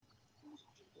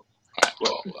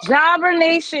Jobber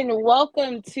Nation,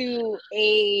 welcome to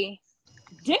a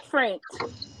different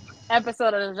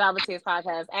episode of the Jobber Tears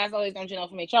podcast. As always, I'm Janelle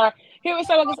from HR, here with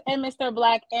Starbucks and Mr.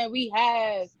 Black, and we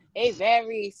have a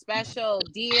very special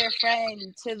dear friend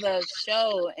to the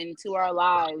show and to our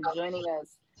lives joining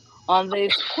us on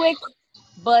this quick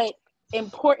but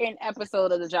important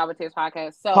episode of the Jobber Tears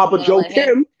podcast. So Papa Joe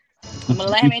Kim. I'm going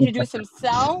to let him introduce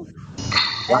himself,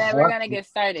 and then we're going to get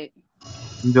started.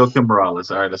 Joe Kim Morales.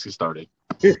 All right, let's get started.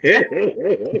 Who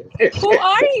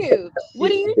are you? What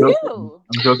do you do?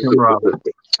 I'm Joe Kim Morales.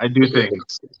 I do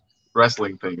things,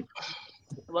 wrestling things.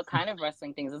 What kind of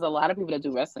wrestling things? There's a lot of people that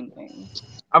do wrestling things.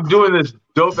 I'm doing this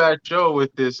dope ass show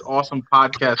with this awesome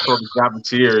podcast called The Jobber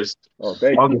Tears.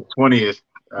 August 20th.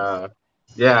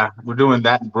 Yeah, we're doing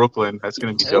that in Brooklyn. That's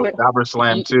gonna be dope. Jobber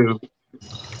Slam too.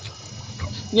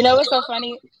 You know what's so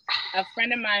funny? A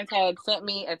friend of mine had sent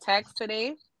me a text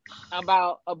today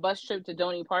about a bus trip to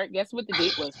Donny Park. Guess what the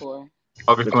date was for?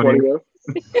 August 20th.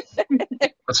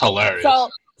 That's hilarious.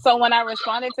 So when I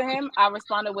responded to him, I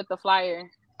responded with the flyer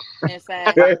and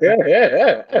said,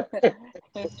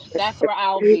 "That's where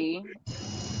I'll be."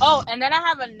 Oh, and then I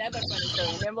have another funny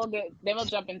story. Then we'll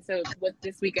jump into what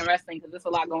this week in wrestling because there's a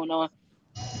lot going on.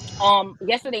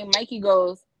 Yesterday, Mikey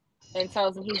goes and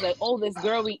tells him, he's like, "Oh, this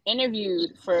girl we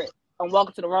interviewed for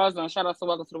Welcome to the Raw Zone." Shout out to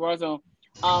Welcome to the Raw Zone.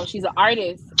 She's an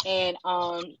artist, and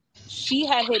she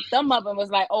had hit them up and was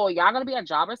like, "Oh, y'all gonna be at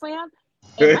Jobber Slam?"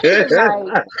 And Mikey was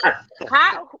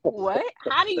like,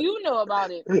 How do you know about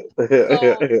it?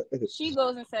 So she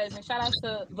goes and says, and shout out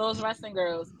to those wrestling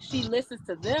girls, she listens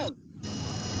to them.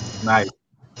 Nice.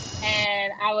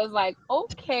 And I was like,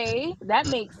 okay, that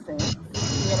makes sense,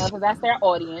 because that's their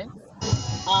audience.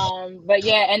 But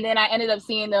yeah, and then I ended up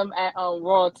seeing them at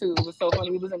Raw too. It was so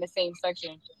funny. We was in the same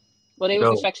section. Well, they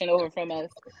was a section over from us.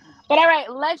 But all right,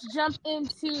 let's jump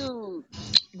into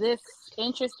this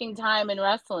interesting time in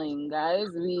wrestling, guys.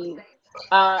 We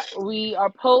are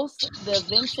post the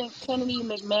Vincent Kennedy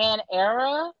McMahon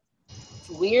era. It's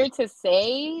weird to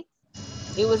say.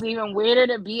 It was even weirder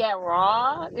to be at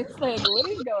Raw. It's like, what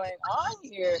is going on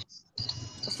here?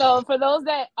 So for those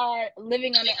that are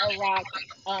living under a rock,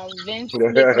 Vince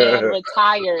McMahon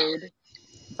retired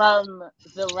from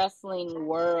the wrestling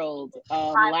world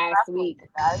last week.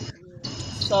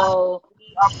 So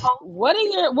what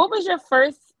was your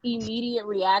first immediate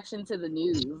reaction to the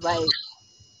news? Like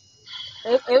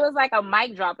it was like a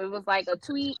mic drop. It was like a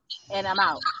tweet and I'm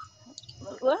out.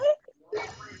 What?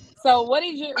 So what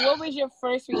was your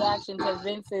first reaction to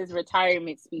Vince's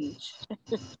retirement speech?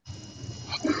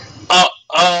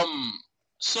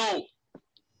 So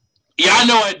yeah, I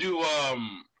know I do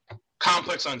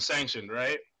Complex Unsanctioned,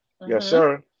 right? Yes,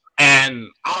 sir. And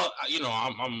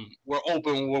we're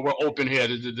open here.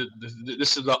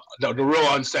 This is the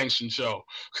real unsanctioned show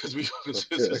because this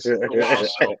is a wild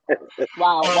show.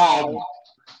 Wow.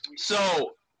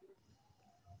 So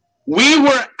we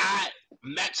were at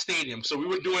Met Stadium. So we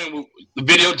were doing the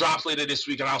video drops later this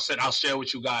week, and I'll share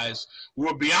with you guys. We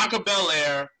were Bianca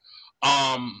Belair,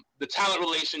 the talent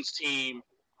relations team,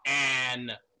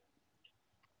 and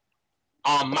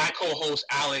my co-host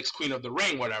Alex, Queen of the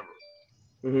Ring, whatever.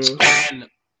 Mm-hmm. And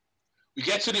we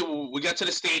get to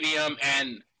the stadium,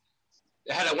 and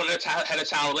one of the head of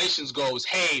talent relations goes,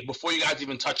 "Hey, before you guys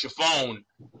even touch your phone,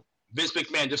 Vince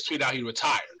McMahon just tweeted out he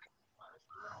retired."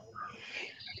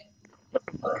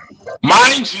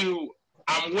 Mind you,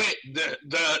 I'm with the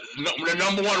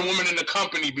number one woman in the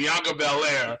company, Bianca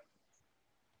Belair,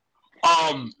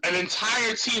 an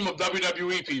entire team of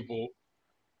WWE people,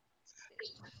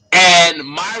 and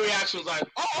my reaction was like,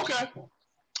 "Oh, okay."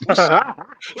 You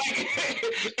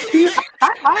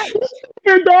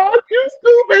dog, you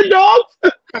stupid dog.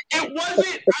 I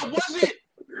wasn't.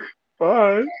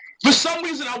 Fine. For some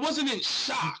reason, I wasn't in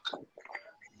shock.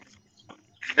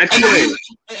 And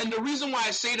the reason why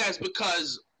I say that is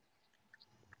because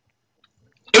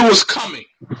it was coming.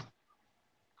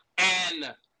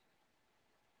 And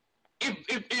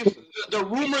if the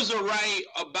rumors are right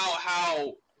about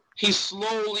how he's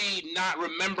slowly not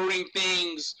remembering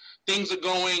things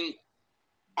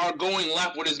are going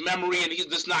left with his memory, and he's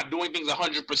just not doing things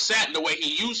 100% the way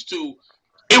he used to,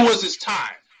 it was his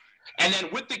time. And then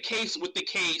with the case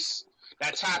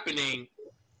that's happening,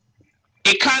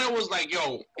 it kind of was like,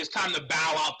 yo, it's time to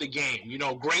bow out the game,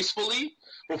 gracefully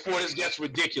before this gets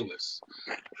ridiculous.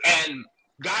 And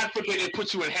God forbid they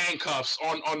put you in handcuffs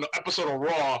on the episode of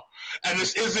Raw, and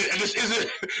this isn't.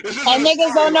 And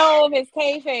niggas don't know if it's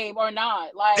kayfabe or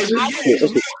not. Like, because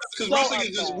wrestling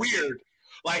is just weird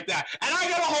like that. And I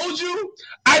gotta hold you.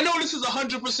 I know this is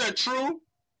 100% true,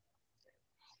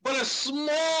 but a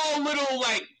small little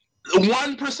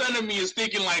 1% of me is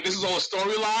thinking like this is all a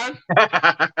storyline,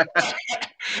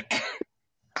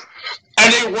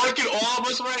 and they working all of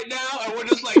us right now, and we're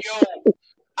just like, yo,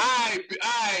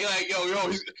 like, yo,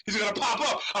 he's gonna pop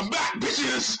up. I'm back,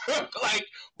 bitches. Like,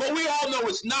 but we all know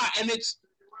it's not, and it's.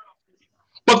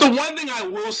 But the one thing I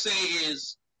will say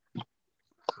is,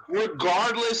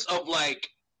 regardless of like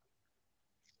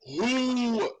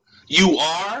who you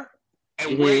are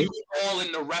and where you fall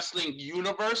in the wrestling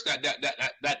universe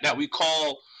that we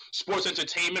call sports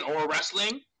entertainment or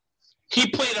wrestling, he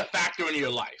played a factor in your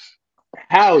life.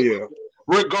 Hell yeah.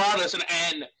 Regardless,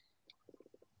 and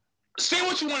say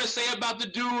what you want to say about the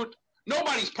dude.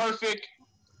 Nobody's perfect.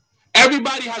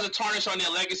 Everybody has a tarnish on their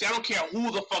legacy. I don't care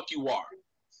who the fuck you are.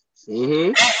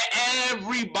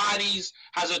 Everybody's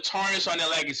has a tarnish on their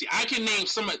legacy. I can name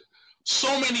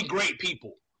so many great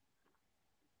people,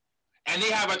 and they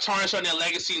have a tarnish on their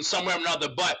legacy in some way or another.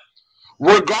 But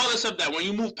regardless of that, when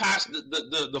you move past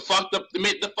the fucked up,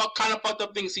 kind of fucked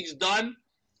up things he's done,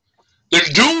 the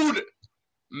dude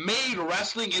made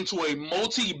wrestling into a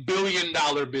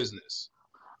multi-billion-dollar business.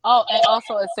 Oh, and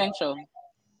also essential.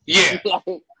 Yeah.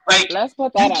 Like, let's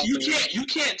put that out. You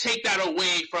can't take that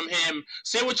away from him.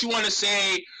 Say what you want to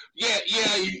say. Yeah.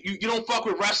 You don't fuck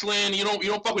with wrestling. You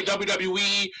don't fuck with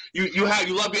WWE. You love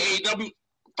your AEW.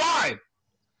 Fine,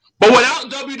 but without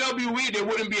WWE, there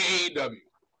wouldn't be an AEW.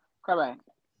 Correct.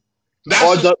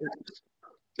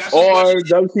 Or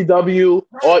WCW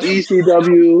or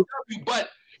ECW. But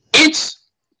it's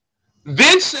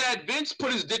Vince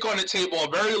put his dick on the table a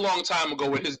very long time ago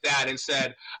with his dad and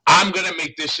said, "I'm gonna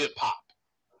make this shit pop."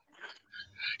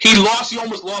 He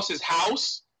almost lost his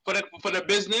house for the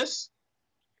business.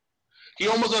 He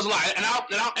almost does a lot. And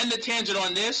I'll end the tangent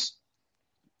on this.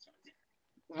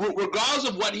 Regardless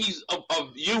of what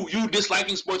of you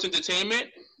disliking sports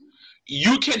entertainment,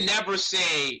 you can never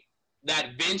say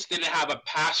that Vince didn't have a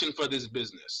passion for this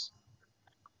business.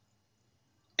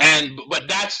 But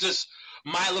that's just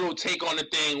my little take on the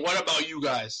thing. What about you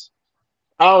guys?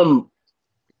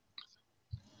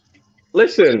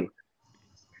 Listen.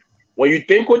 When you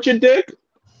think with your dick's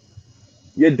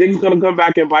gonna come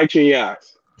back and bite you in your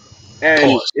ass.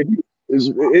 And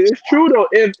it's true though.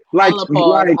 If like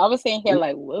I was saying here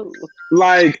like, whoa.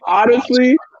 Like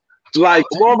honestly, like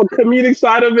more of a comedic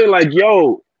side of it, like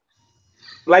yo,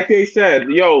 like they said,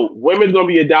 yo, women's gonna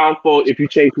be a downfall if you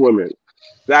chase women.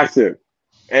 That's it.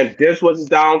 And this was his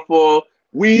downfall.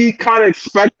 We kind of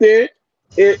expected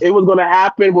it was gonna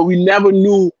happen, but we never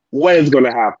knew when it's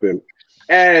gonna happen.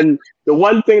 And the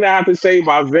one thing that I have to say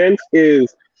about Vince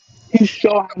is he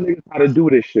showed how to do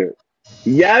this shit.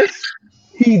 Yes,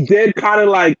 he did kind of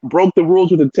like broke the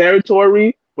rules with the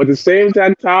territory, but at the same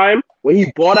time, when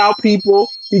he bought out people,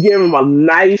 he gave him a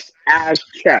nice ass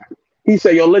check. He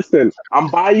said, yo, listen, I'm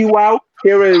buying you out.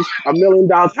 Here is $1 million.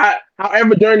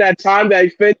 However, during that time that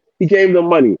he fit, he gave them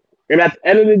money. And at the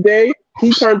end of the day,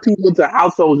 he turned people into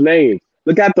household names.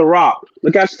 Look at The Rock.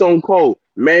 Look at Stone Cold,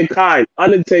 Mankind,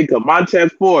 Undertaker,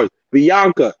 Montez Ford,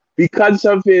 Bianca. Because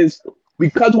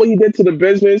what he did to the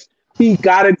business, he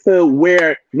got it to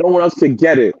where no one else could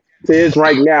get it. To his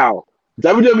right now.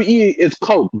 WWE is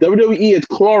Coke. WWE is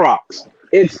Clorox.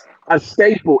 It's a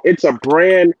staple. It's a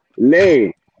brand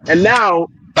name. And now,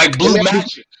 like Blue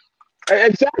Magic.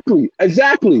 Exactly. It's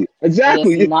not.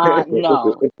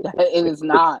 No, it is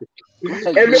not.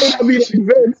 It may not be like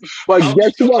Vince, but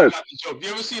guess what? Have you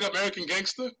ever seen American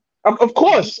Gangster? Of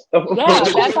course.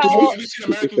 That's how. Have you seen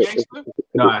American Gangster?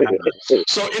 No, I haven't.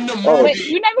 So in the movie, wait,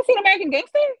 you never seen American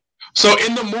Gangster? So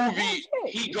in the movie,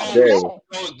 he goes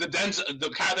the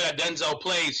character that Denzel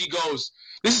plays. He goes,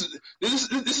 this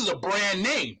is a brand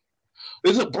name.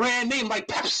 This is a brand name like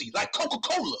Pepsi, like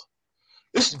Coca-Cola.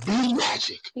 This is Blue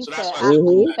Magic. He So said, that's why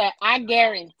he said, I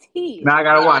guarantee. Now I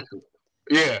gotta watch it.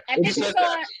 Yeah, And he said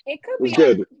that. It could be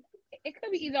good. It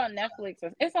could be either on Netflix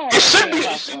or it's on. It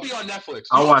should be on Netflix.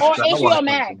 I'll watch or it. HBO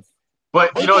Max.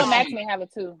 But you know, HBO Max may have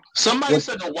it too. Somebody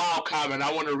said a wild comment.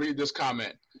 I want to read this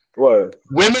comment. What?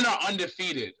 Women are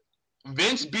undefeated.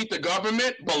 Vince beat the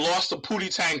government but lost to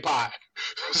Pootie Tang Pie.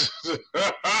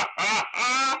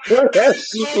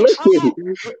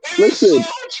 Listen.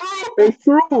 It's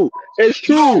true. It's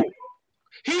true.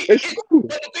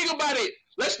 But think about it.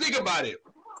 Let's think about it.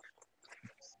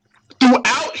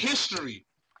 Throughout history,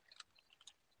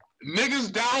 men's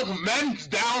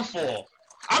downfall.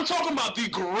 I'm talking about the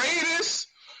greatest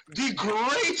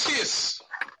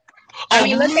of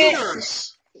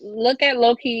leaders. Look at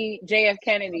Loki JF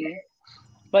Kennedy,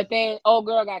 but then old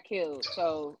girl got killed,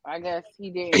 so I guess he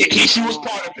didn't. She was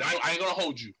part of it. I ain't gonna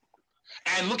hold you.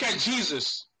 And look at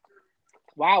Jesus.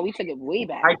 Wow, we took it way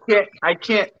back. I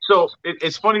can't. So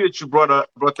it's funny that you brought that up,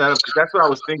 because that's what I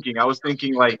was thinking. I was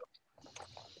thinking, like,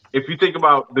 if you think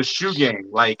about the shoe game,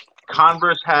 like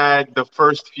Converse had the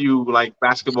first few like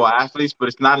basketball athletes, but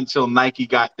it's not until Nike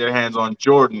got their hands on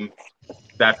Jordan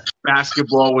that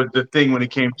basketball was the thing when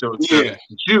it came to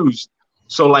shoes.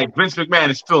 So like Vince McMahon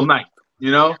is Phil Knight,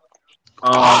 you know?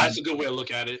 That's a good way to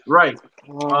look at it. Right.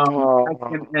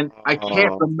 And I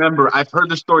can't remember. I've heard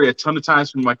the story a ton of times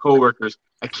from my coworkers.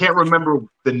 I can't remember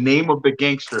the name of the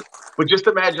gangster, but just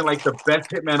imagine like the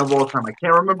best hitman of all time. I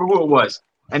can't remember who it was,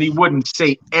 and he wouldn't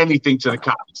say anything to the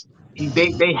cops.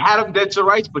 They had him dead to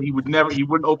rights, but he wouldn't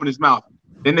open his mouth.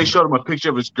 Then they showed him a picture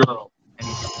of his girl, and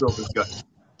he spilled his gut.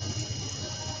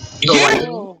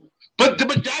 So, but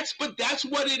that's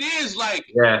what it is. Like,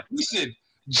 listen,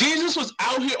 Jesus was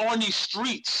out here on these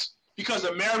streets because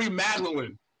of Mary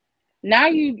Magdalene. Now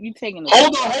you taking it.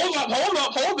 Hold up.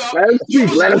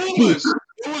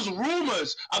 It was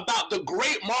rumors about the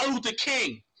great Martin Luther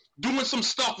King doing some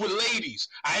stuff with ladies.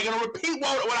 I ain't gonna repeat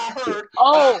what I heard.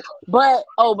 But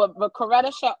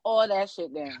Coretta shut all that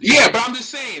shit down. Yeah, but I'm just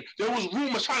saying there was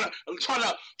rumors trying to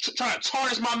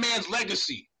tarnish my man's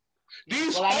legacy.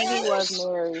 These hoes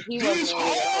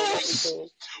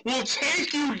will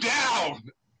take you down.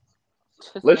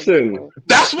 Listen,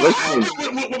 that's what happened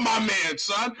with my man,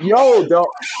 son. Yo, dog.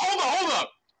 Hold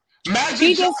up.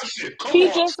 Magic Johnson.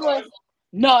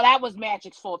 No, that was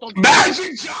Magic's fault.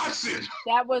 Magic Johnson.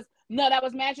 That was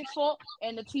Magic's fault.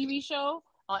 And the TV show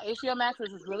on HBO Max,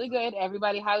 which was really good.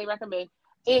 Everybody highly recommend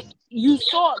it. You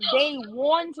saw they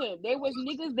warned him. There was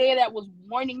niggas there that was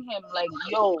warning him, like,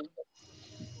 yo,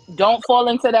 don't fall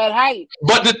into that hype.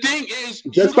 But the thing is,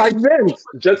 just like Vince,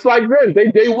 they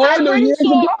warned him years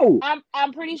ago.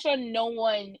 I'm pretty sure no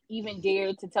one even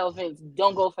dared to tell Vince,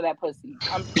 don't go for that pussy.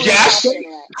 I'm pretty sure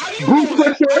that. How do you know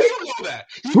that?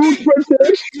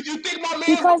 You think my man?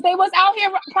 Because they was out here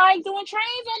probably doing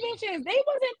trains on bitches. They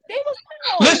was.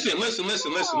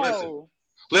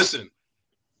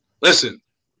 Listen.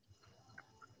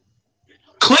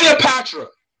 Cleopatra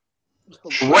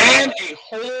ran a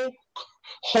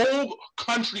whole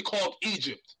country called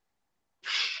Egypt.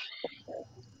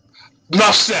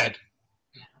 Enough said.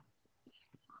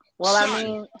 Well, son, I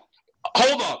mean,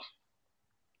 hold up.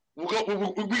 I'm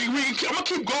gonna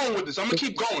keep going with this. I'm gonna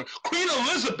keep going. Queen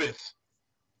Elizabeth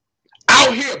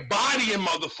out here bodying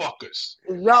motherfuckers.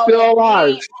 Yo,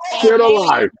 still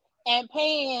alive. And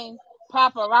paying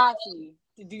paparazzi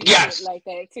to do shit like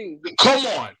that too.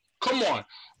 Come on.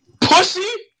 Pussy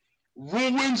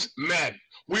ruins men.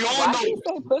 We all know. Why do you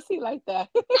say pussy like that?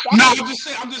 No,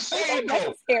 I'm just saying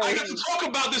though. I got to talk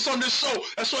about this on this show.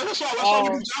 That's why we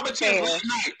do Jabba Tears late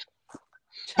night.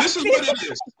 This is what it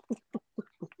is.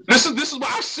 This is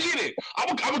why I've seen it.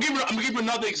 I'm gonna give you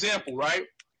another example, right?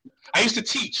 I used to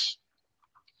teach.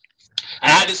 I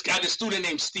had this student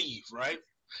named Steve, right?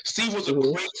 Steve was a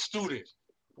great student.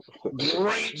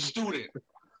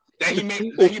 That he met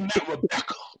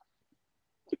Rebecca.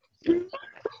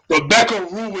 Rebecca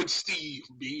ruined Steve,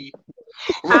 B.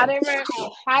 How did Rebecca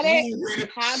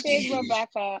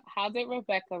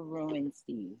ruin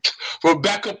Steve?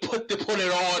 Rebecca put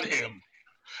it on him.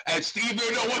 And Steve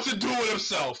didn't know what to do with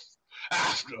himself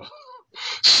after.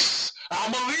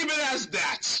 I'm going to leave it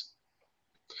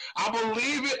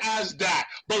as that.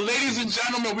 But ladies and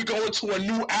gentlemen, we go into a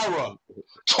new era.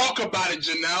 Talk about it,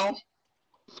 Janelle.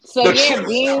 So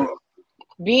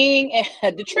being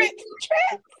the Trips.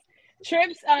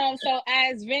 So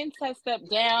as Vince has stepped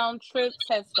down, Trips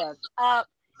has stepped up.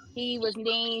 He was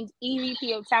named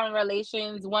EVP of Talent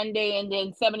Relations one day, and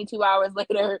then 72 hours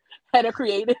later, head of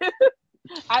creative.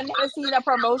 I've never seen a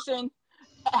promotion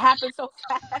happen so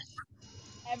fast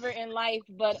ever in life.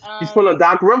 But he's pulling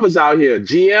Doc Rivers out here,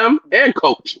 GM and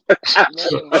coach.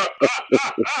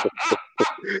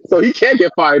 So he can't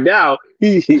get fired now.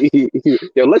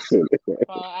 Yo, listen.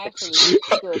 Well, actually, he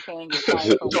still can get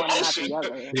fired for one not the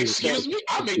other. Excuse me,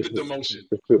 I made the demotion.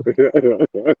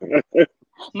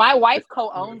 My wife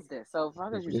co-owns this, so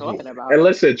what are you talking about? And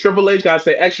listen, Triple H gotta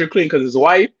say extra clean because his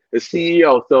wife is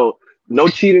CEO, so no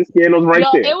cheating scandals there.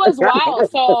 It was wild.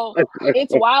 So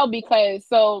it's wild because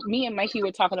me and Mikey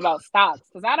were talking about stocks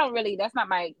because that's not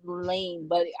my lane,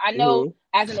 but I know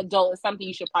as an adult it's something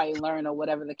you should probably learn or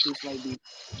whatever the case may be.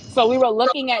 So we were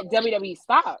looking at WWE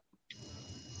stock.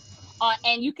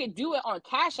 And you could do it on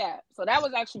Cash App. So that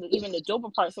was actually even the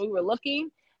doper part. So we were looking,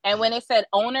 and when it said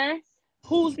owner,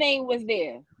 whose name was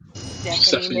there?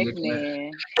 Stephanie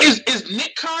McMahon. Is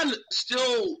Nick Khan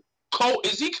still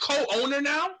is he co-owner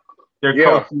now? They're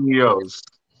co-CEOs.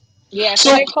 Yeah,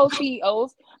 so they're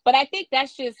co-CEOs. But I think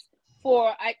that's just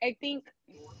for I think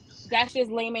that's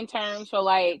just layman terms for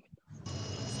like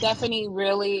Stephanie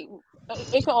really.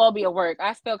 It could all be a work.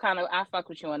 I fuck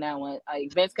with you on that one.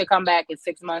 Like Vince could come back in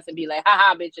 6 months and be like,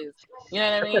 haha, bitches. You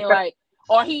know what I mean? Like,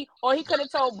 or he could have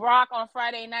told Brock on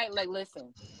Friday night, like,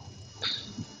 listen,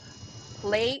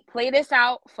 play this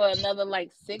out for another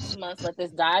like 6 months. Let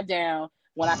this die down.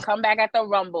 When I come back at the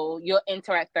Rumble, you'll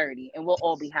enter at 30, and we'll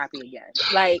all be happy again.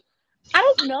 Like, I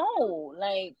don't know.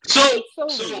 Like, So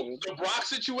weird. The Brock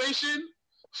situation,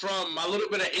 from a little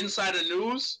bit of insider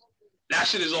news, that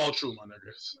shit is all true, my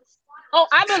niggas. Oh,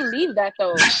 I believe that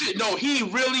though. That shit, no, he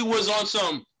really was on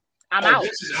some. I'm out.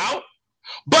 This is out.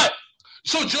 But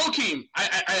so, Joakim,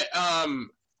 I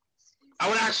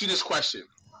want to ask you this question.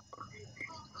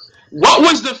 What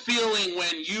was the feeling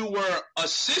when you were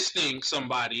assisting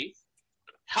somebody,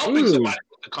 helping somebody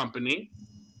with the company,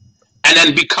 and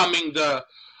then becoming the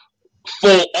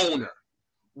full owner?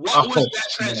 What was that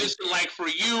transition like for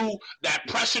you? That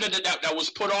pressure that was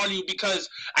put on you? Because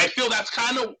I feel that's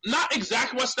kind of not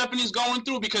exactly what Stephanie's going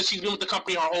through, because she's been with the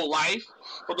company her whole life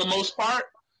for the most part.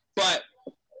 But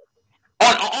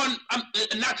on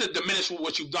not to diminish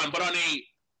what you've done, but on a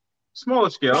smaller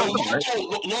scale,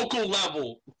 local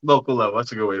level. Local level.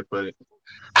 That's a good way to put it.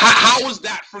 How was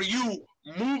that for you,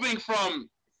 moving from,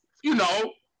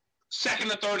 second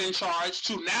or third in charge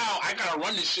to now I gotta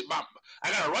run this shit.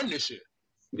 I gotta run this shit.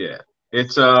 Yeah,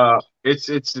 it's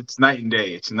night and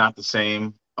day. It's not the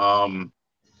same. And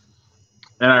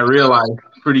I realized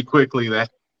pretty quickly that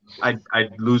I'd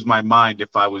lose my mind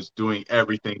if I was doing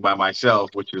everything by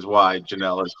myself, which is why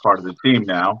Janelle is part of the team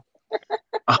now.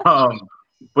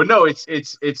 But no, it's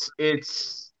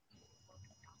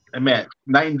man,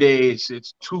 night and day.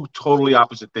 It's two totally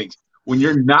opposite things. When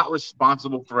you're not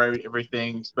responsible for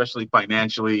everything, especially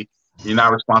financially, you're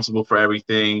not responsible for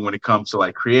everything when it comes to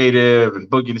like creative and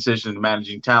booking decisions,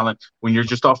 managing talent. When you're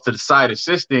just off to the side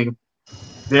assisting,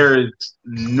 there is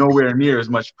nowhere near as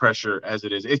much pressure as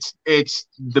it is. It's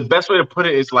the best way to put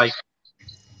it is like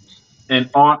an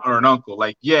aunt or an uncle.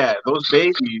 Like, yeah, those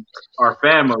babies are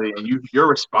family and you're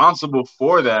responsible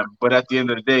for them, but at the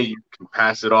end of the day, you can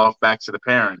pass it off back to the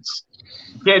parents.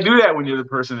 You can't do that when you're the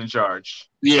person in charge.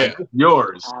 Yeah. Like, it's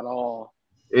yours. At all.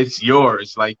 It's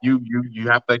yours. Like you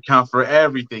have to account for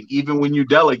everything. Even when you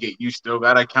delegate, you still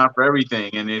got to account for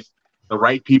everything. And if the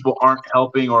right people aren't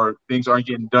helping or things aren't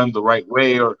getting done the right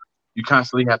way, or you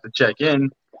constantly have to check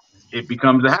in, it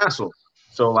becomes a hassle.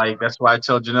 So like, that's why I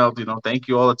tell Janelle, thank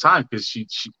you all the time. Cause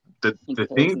the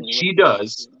thing she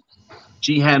does,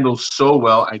 she handles so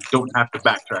well. I don't have to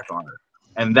backtrack on her.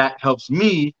 And that helps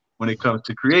me when it comes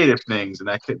to creative things. And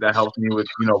that helps me with,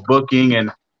 booking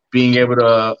and being able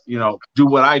to, do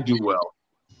what I do well.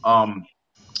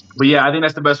 But yeah, I think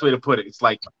that's the best way to put it. It's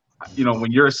like, when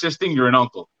you're assisting, you're an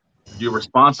uncle. You're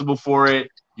responsible for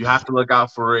it. You have to look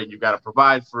out for it. You got to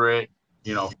provide for it,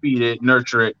 feed it,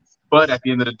 nurture it. But at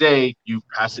the end of the day, you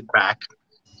pass it back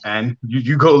and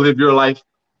you go live your life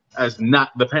as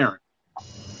not the parent.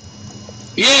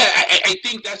 Yeah, I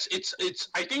think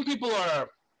I think people are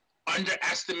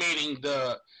underestimating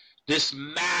this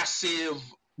massive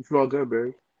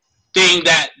thing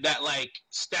that like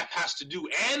Steph has to do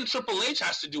and Triple H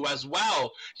has to do as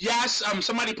well. Yes,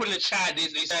 somebody put in the chat, they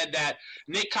said that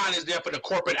Nick Khan is there for the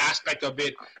corporate aspect of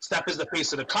it. Steph is the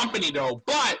face of the company though,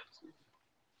 but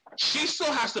she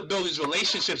still has to build these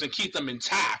relationships and keep them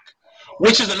intact.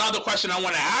 Which is another question I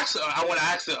want to ask.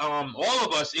 All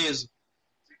of us is,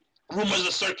 rumors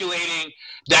are circulating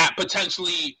that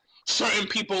potentially certain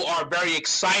people are very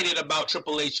excited about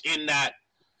Triple H in that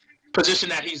position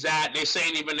that he's at. They're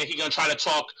saying even that he's going to try to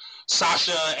talk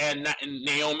Sasha and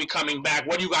Naomi coming back.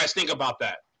 What do you guys think about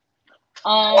that?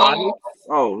 Go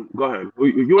ahead.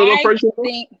 You want to go first?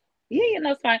 Yeah,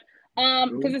 no, it's fine.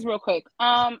 Because it's real quick.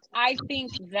 I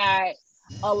think that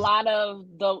a lot of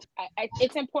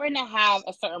it's important to have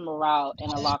a certain morale in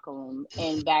a locker room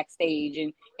and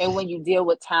backstage and when you deal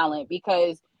with talent,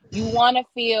 because you want to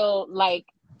feel like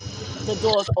the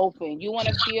door's open. You want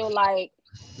to feel like,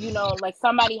 like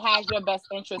somebody has your best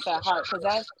interest at heart,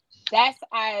 because that's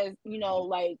as,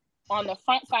 like on the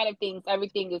front side of things,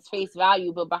 everything is face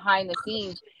value, but behind the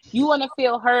scenes, you want to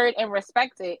feel heard and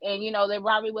respected. And, there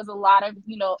probably was a lot of,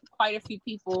 quite a few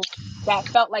people that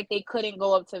felt like they couldn't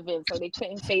go up to Vince, or they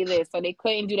couldn't say this, or they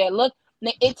couldn't do that. Look,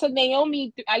 it took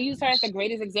Naomi, I use her as the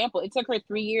greatest example. It took her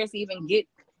 3 years to even get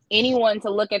anyone to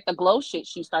look at the glow shit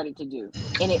she started to do,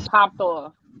 and it popped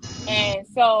off. And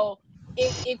so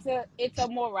it's a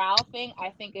morale thing.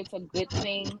 I think it's a good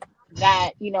thing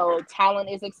that talent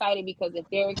is excited, because if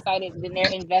they're excited, then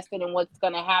they're invested in what's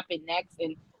going to happen next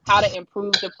and how to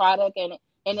improve the product. And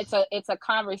it's a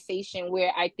conversation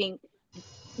where I think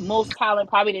most talent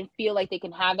probably didn't feel like they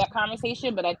can have that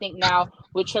conversation, but I think now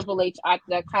with Triple H at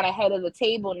the kind of head of the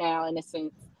table now, in a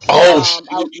sense.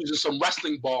 Using some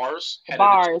wrestling bars.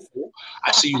 Bars.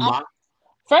 I see you, Mark.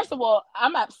 First of all,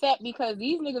 I'm upset because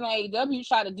these niggas on AEW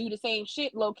try to do the same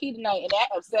shit low key tonight, and that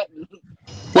upset me.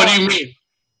 What do you mean?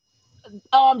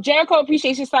 Jericho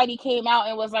Appreciation Society came out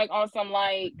and was like on some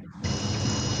like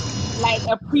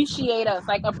appreciate us,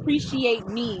 like appreciate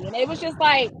me, and it was just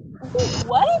like,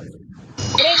 what?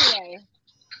 But anyway,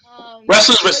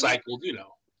 wrestlers recycled, you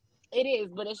know. It is,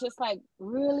 but it's just like,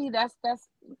 really, that's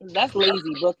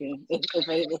lazy booking. If it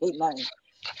ain't nothing.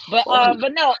 But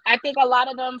no, I think a lot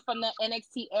of them from the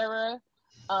NXT era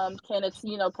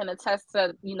can attest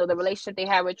to the relationship they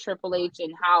had with Triple H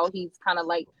and how he's kind of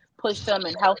like pushed them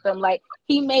and helped them. Like,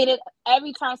 he made it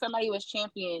every time somebody was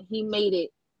champion, he made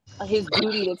it his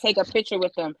duty to take a picture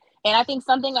with them. And I think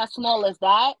something as small as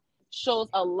that shows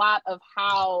a lot of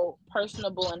how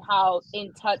personable and how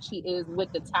in touch he is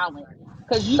with the talent.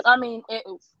 Because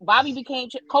Bobby became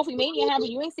Kofi Mania happened.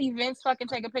 You ain't see Vince fucking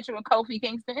take a picture with Kofi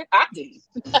Kingston. I did.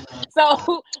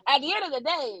 So at the end of the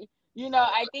day,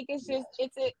 I think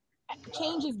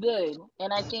change is good,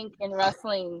 and I think in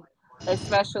wrestling,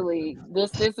 especially,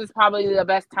 this is probably the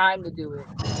best time to do it.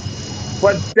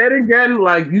 But then again,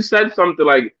 like you said something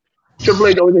like Triple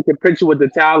H always take a picture with the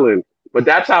talent, but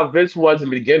that's how Vince was in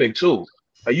the beginning too.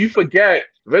 Like, you forget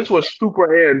Vince was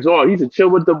super hands on. He used to chill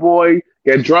with the boy,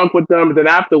 get drunk with them, and then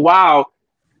after a while,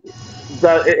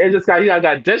 it just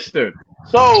got distant.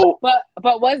 So,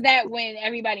 but was that when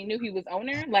everybody knew he was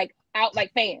owner, like out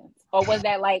like fans, or was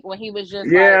that like when he was just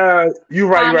you're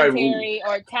right, commentary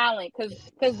or talent?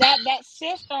 Because that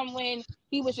shift from when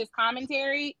he was just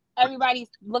commentary, everybody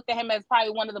looked at him as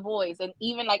probably one of the boys, and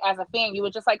even like as a fan, you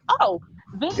were just like, oh,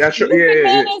 Vince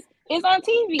McMahon is on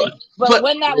TV. But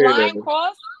when that line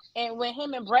crossed, and when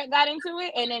him and Brett got into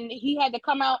it, and then he had to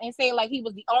come out and say like he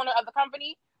was the owner of the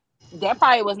company, that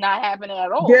probably was not happening at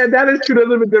all. Yeah, that is true. That's a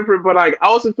little bit different, but like I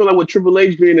also feel like with Triple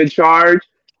H being in charge,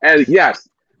 and yes,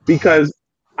 because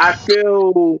I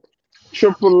feel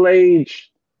Triple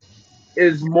H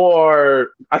is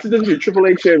more. I think this is Triple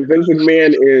H and Vince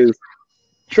McMahon is.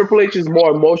 Triple H is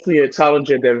more emotionally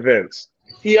intelligent than Vince.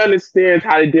 He understands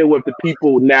how to deal with the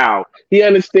people now. He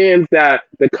understands that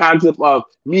the concept of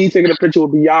me taking a picture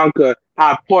with Bianca,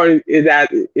 how important is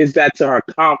that to her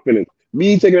confidence.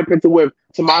 Me taking a picture with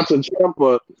Tommaso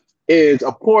Ciampa is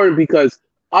important because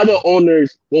other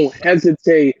owners won't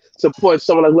hesitate to put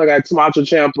someone like Tommaso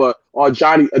Ciampa or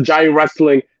Johnny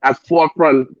Wrestling as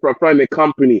forefront of the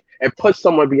company and put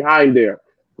someone behind there.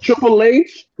 Triple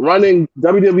H running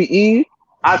WWE,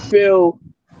 I feel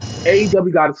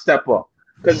AEW got to step up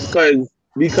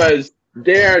because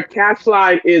their cash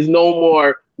line is no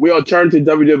more we'll turn to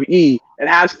WWE. It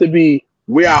has to be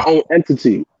we're our own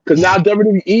entity. Because now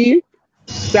WWE,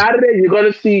 Saturday, you're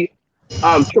gonna see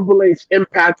Triple H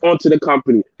impact onto the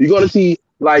company. You're gonna see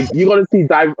a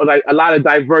lot of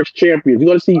diverse champions.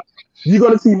 You're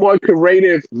gonna see more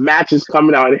creative matches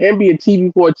coming out. And him being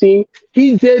TV14,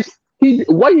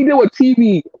 what he did with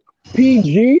TV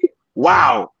PG.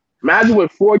 Wow. Imagine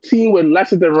with 14 with Less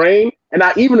Than Rain, and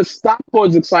not even a Stockport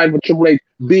is excited for Triple H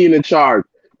being in charge.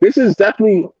 This is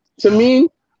definitely, to me,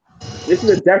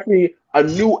 definitely a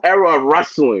new era of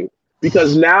wrestling.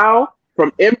 Because now,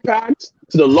 from Impact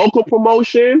to the local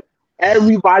promotion,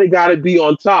 everybody got to be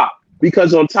on top.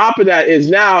 Because on top of that is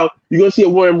now, you're going to see a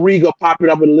William Regal popping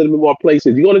up in a little bit more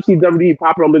places. You're going to see WWE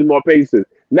popping up in a little more places.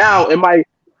 Now, it might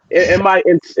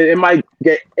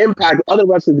get Impact, other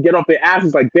wrestlers to get off their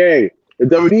asses like, dang, the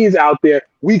WWE is out there,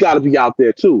 we got to be out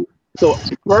there too. So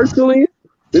personally,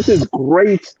 this is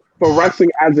great for wrestling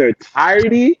as an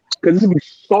entirety because there's going to be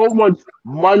so much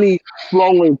money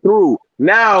flowing through.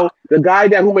 Now, the guy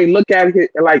who may look at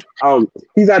it like,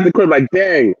 he's at the crib like,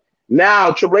 dang, now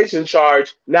Triple H in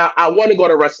charge. Now I want to go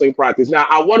to wrestling practice. Now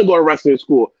I want to go to wrestling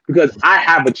school because I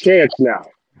have a chance now.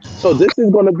 So this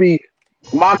is going to be,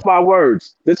 mark my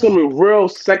words, this is going to be a real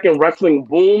second wrestling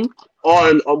boom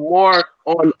on a more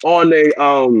on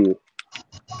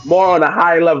a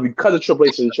high level because of Triple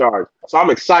H in charge. So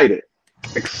I'm excited.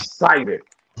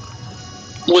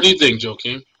 What do you think,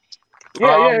 Joakim?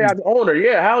 Yeah, the owner.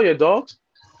 Yeah, hell yeah, dogs.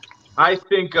 I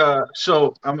think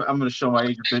so. I'm going to show my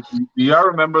age a bit. Do y'all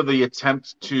remember the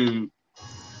attempt to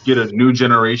get a new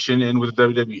generation in with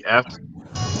WWF?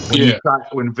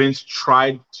 When Vince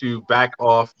tried to back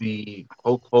off the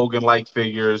Hulk Hogan-like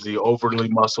figures, the overly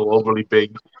muscle, overly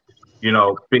big,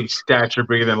 big stature,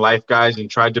 bigger than life guys, and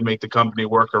tried to make the company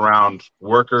work around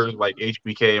workers like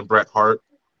HBK and Bret Hart.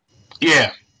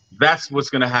 Yeah. That's what's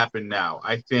going to happen now.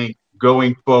 I think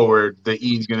going forward, the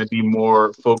E is going to be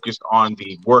more focused on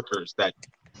the workers that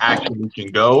actually can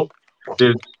go.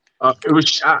 There's, it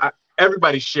was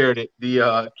everybody shared it.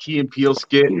 The Key and Peele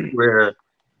skit where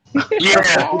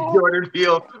Jordan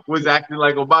Peele was acting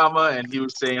like Obama, and he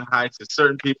was saying hi to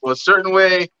certain people a certain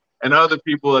way and other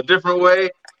people a different way.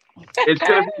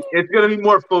 It's gonna be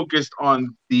more focused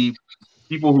on the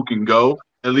people who can go,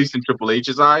 at least in Triple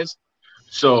H's eyes.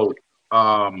 So,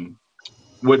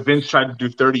 what Vince tried to do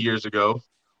 30 years ago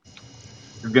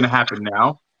is gonna happen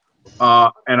now.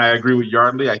 And I agree with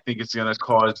Yardley. I think it's gonna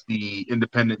cause the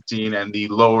independent scene and the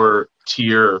lower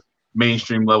tier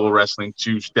mainstream level wrestling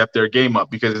to step their game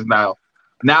up, because it's now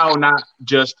not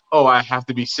just, oh, I have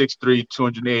to be 6'3",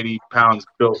 280 pounds,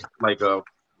 built like a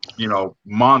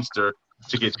monster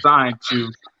to get signed to.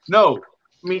 No,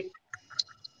 I mean,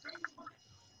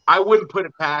 I wouldn't put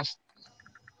it past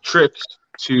Trips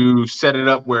to set it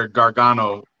up where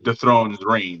Gargano dethrones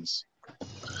Reigns,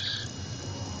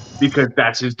 because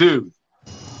that's his dude.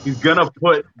 He's gonna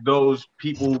put those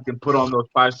people who can put on those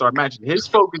 5-star matches. His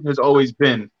focus has always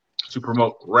been to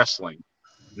promote wrestling,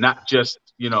 not just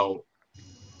the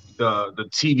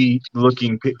TV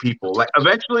looking people. Like,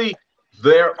 eventually,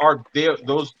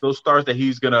 those stars that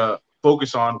he's gonna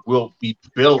focus on will be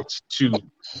built to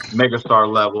megastar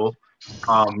level.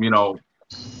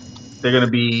 They're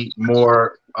gonna be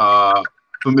more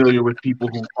familiar with people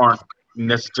who aren't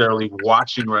necessarily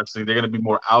watching wrestling. They're gonna be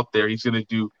more out there. He's gonna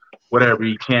do whatever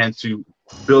he can to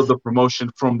build the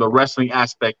promotion from the wrestling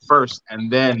aspect first,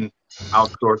 and then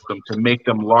outsource them to make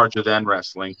them larger than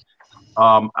wrestling.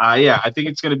 I think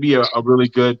it's going to be a really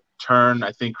good turn.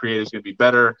 I think creative is going to be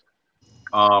better.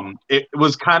 It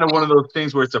was kind of one of those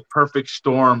things where it's a perfect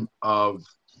storm of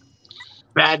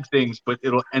bad things, but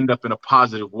it'll end up in a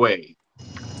positive way.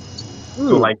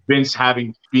 So, like Vince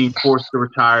being forced to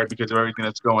retire because of everything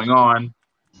that's going on.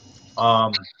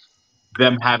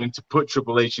 Them having to put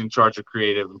Triple H in charge of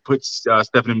creative and put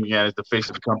Stephanie McMahon as the face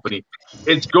of the company.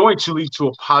 It's going to lead to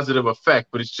a positive effect,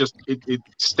 but it's just it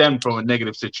stemmed from a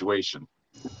negative situation.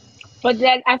 But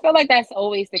I feel like that's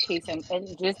always the case, and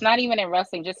just not even in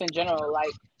wrestling, just in general.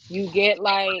 Like, you get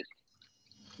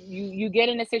you get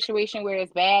in a situation where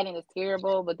it's bad and it's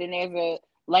terrible, but then there's a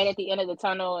light at the end of the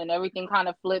tunnel, and everything kind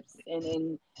of flips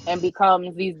and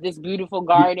becomes this beautiful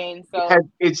garden. So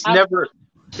it's never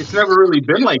really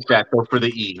been like that, though, for the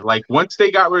E. Like, once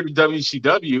they got rid of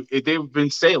WCW, they've been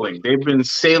sailing. They've been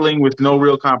sailing with no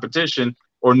real competition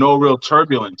or no real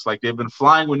turbulence. Like, they've been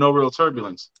flying with no real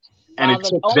turbulence. And it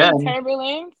took them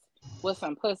turbulence with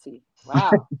some pussy.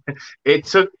 Wow. It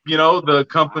took, the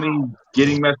company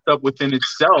getting messed up within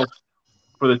itself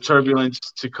for the turbulence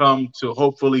to come to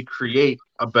hopefully create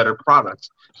a better product.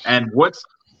 And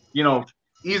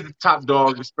he's the top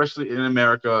dog, especially in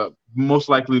America, most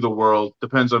likely the world,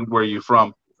 depends on where you're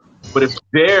from. But if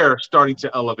they're starting to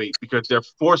elevate because they're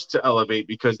forced to elevate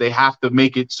because they have to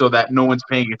make it so that no one's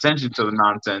paying attention to the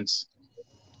nonsense,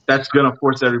 that's going to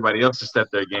force everybody else to step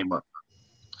their game up.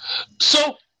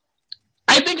 So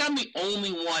I think I'm the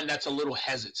only one that's a little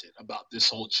hesitant about this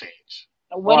whole change.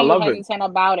 What are you hesitant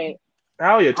about it?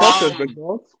 Hell yeah, talk to us, big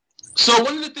dog. So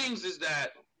one of the things is that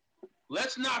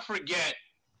let's not forget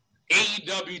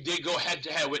AEW did go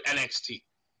head-to-head with NXT.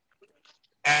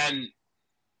 And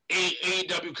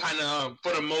AEW kind of,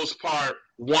 for the most part,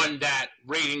 won that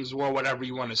ratings or whatever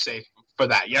you want to say for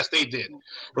that. Yes, they did.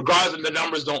 Regardless of the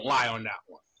numbers, don't lie on that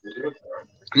one.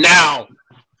 Now,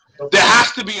 there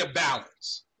has to be a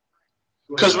balance.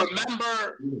 Because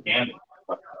remember,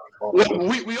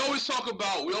 we always talk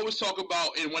about,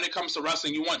 and when it comes to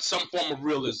wrestling, you want some form of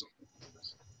realism.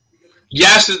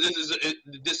 Yes,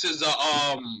 this is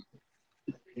a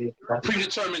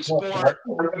predetermined sport.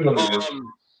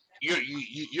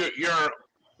 You're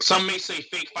some may say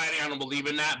fake fighting. I don't believe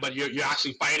in that, but you're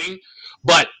actually fighting.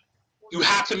 But you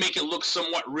have to make it look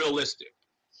somewhat realistic,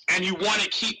 and you want to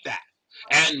keep that.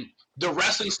 And the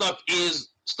wrestling stuff is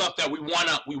stuff that we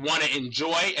wanna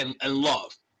enjoy and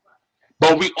love.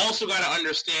 But we also got to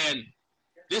understand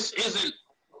this isn't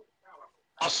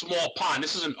a small pond.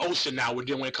 This is an ocean now we're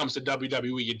dealing when it comes to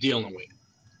WWE you're dealing with.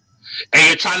 And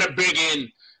you're trying to bring in,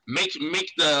 make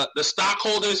the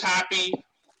stockholders happy,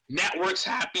 networks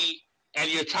happy, and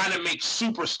you're trying to make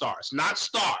superstars, not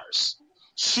stars,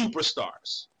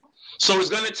 superstars. So it's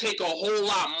going to take a whole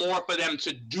lot more for them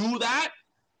to do that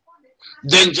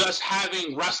than just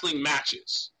having wrestling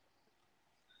matches.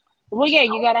 Well, yeah,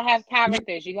 you got to have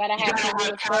characters. You got to have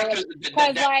characters.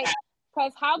 Because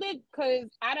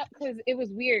it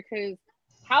was weird. Because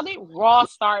how did Raw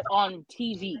start on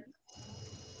TV?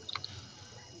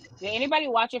 Did anybody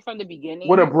watch it from the beginning?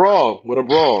 With a brawl.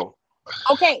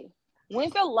 Okay,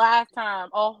 When's the last time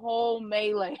a whole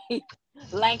melee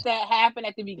like that happened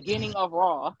at the beginning of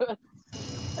Raw?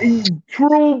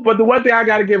 True, but the one thing I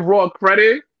gotta give Raw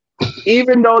credit,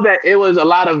 even though that it was a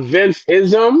lot of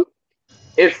Vince-ism,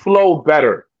 it flowed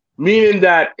better. Meaning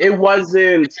that it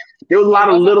wasn't. There was a It lot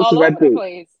of wasn't little all stuff. over the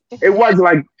place. It was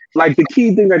like the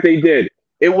key thing that they did.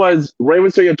 It was Rey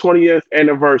Mysterio 20th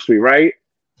anniversary, right?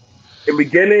 In the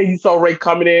beginning, you saw Ray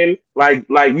coming in, like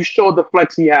you showed the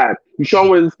flex he had. You showed him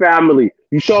with his family.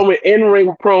 You showed him an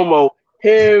in-ring promo,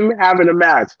 him having a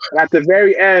match. And at the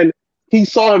very end, he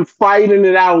saw him fighting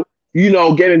it out,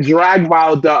 getting dragged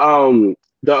by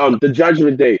the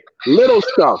Judgment Day. Little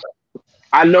stuff.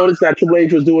 I noticed that Triple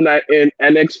H was doing that in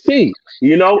NXT.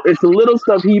 It's the little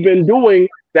stuff he been doing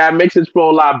that makes it flow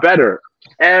a lot better.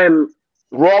 And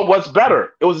Raw was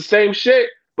better. It was the same shit,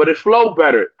 but it flowed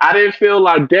better. I didn't feel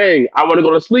like, dang, I want to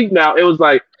go to sleep now. It was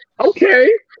like, okay,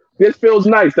 this feels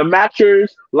nice. The match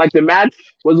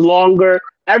was longer.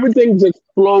 Everything just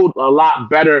flowed a lot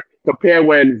better compared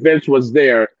when Vince was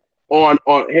there on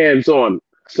hands on.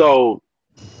 So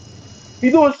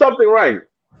he's doing something right.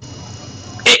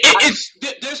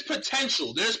 There's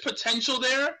potential. There's potential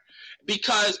there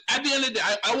because at the end of the day,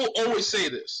 I will always say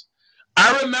this.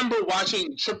 I remember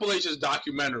watching Triple H's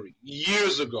documentary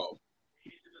years ago,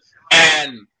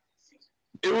 and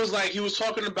it was like he was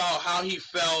talking about how he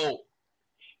felt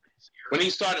when he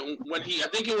started. I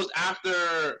think it was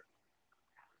after.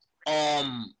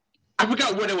 I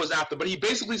forgot what it was after, but he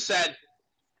basically said,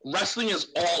 "Wrestling is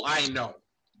all I know.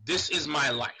 This is my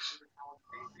life."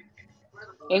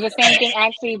 It's the same thing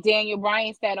actually Daniel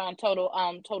Bryan said on Total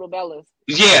Bellas.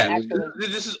 Yeah, actually.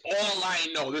 This is all I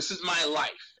know. This is my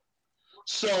life.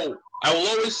 So I will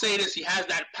always say this: he has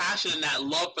that passion and that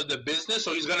love for the business,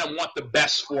 so he's gonna want the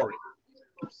best for it.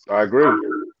 I agree.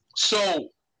 So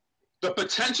the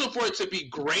potential for it to be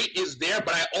great is there,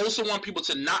 but I also want people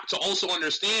to also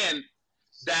understand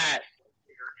that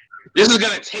this is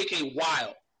gonna take a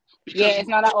while. Yeah, it's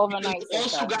not an overnight. You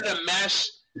also gotta mesh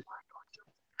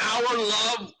our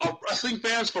love of wrestling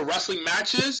fans for wrestling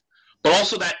matches, but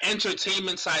also that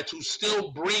entertainment side to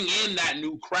still bring in that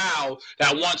new crowd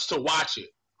that wants to watch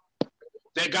it.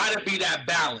 There got to be that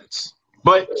balance.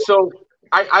 But so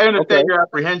I understand your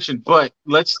apprehension, but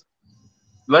let's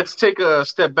take a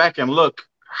step back and look.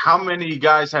 How many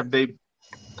guys and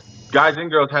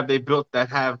girls have they built that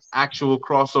have actual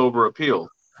crossover appeal?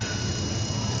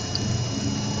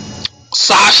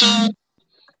 Sasha,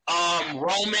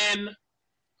 Roman.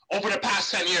 Over the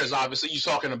past 10 years, obviously, you're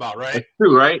talking about, right? That's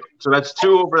two, right? So that's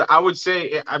two over. I would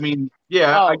say, I mean,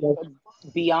 yeah. I guess.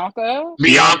 Bianca.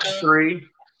 3.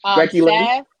 Becky Seth,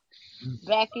 Lynch.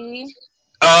 Becky.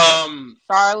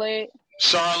 Charlotte.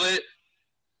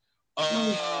 A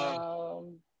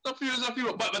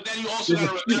few. But then you also got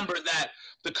to remember that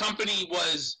the company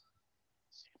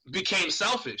became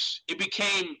selfish. It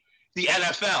became the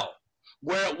NFL.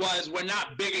 Where it was, we're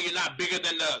not bigger. You're not bigger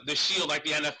than the Shield like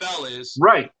the NFL is.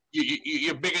 Right.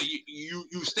 You're bigger.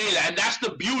 You stay there, and that's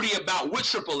the beauty about with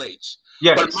Triple H.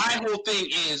 Yes. But my whole thing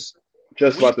is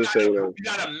just about to say that we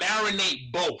gotta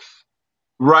marinate both.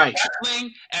 Right.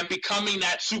 Wrestling and becoming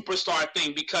that superstar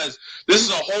thing because this is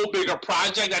a whole bigger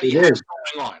project that he has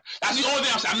going on. That's the only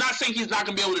thing I'm saying. I'm not saying he's not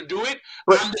gonna be able to do it.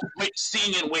 But I'm just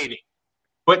seeing and waiting.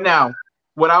 But now.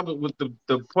 With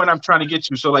the point I'm trying to get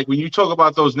you, so like when you talk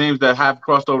about those names that have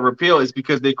crossover appeal, it's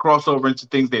because they cross over into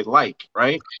things they like,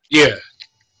 right? Yeah.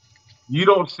 You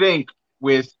don't think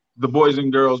with the boys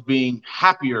and girls being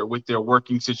happier with their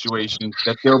working situations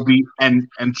that they'll be, and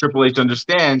Triple H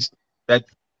understands that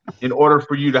in order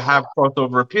for you to have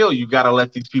crossover appeal, you got to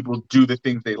let these people do the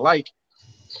things they like.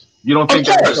 You don't think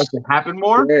that can happen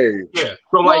more? Yeah.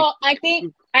 So well, I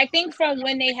think from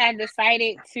when they had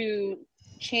decided to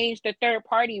change the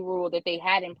third-party rule that they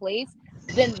had in place,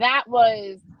 then that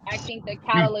was, I think, the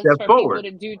catalyst for people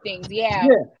to do things. Yeah.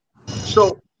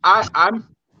 So I'm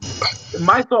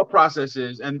my thought process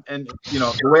is, and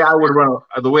the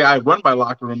way I run my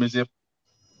locker room is if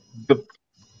the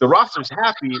roster's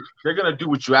happy, they're gonna do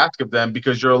what you ask of them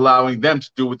because you're allowing them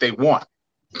to do what they want.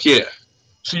 Yeah.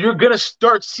 So you're gonna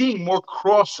start seeing more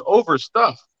crossover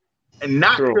stuff. And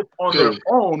not just on their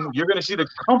own, you're going to see the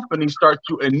company start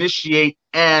to initiate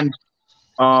and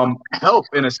help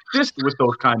and assist with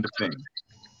those kind of things.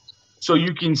 So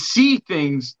you can see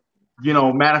things,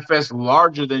 manifest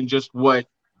larger than just what,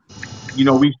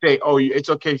 we say, oh, it's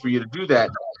okay for you to do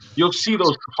that. You'll see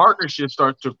those partnerships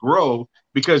start to grow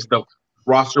because the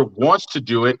roster wants to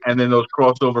do it, and then those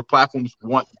crossover platforms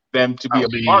want them to be a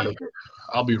part of it.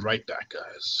 I'll be right back,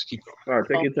 guys. Keep going. All right,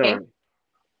 take your time.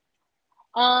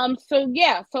 So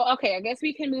yeah. So okay. I guess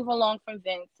we can move along from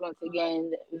Vince once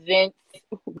again. Vince,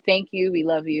 thank you. We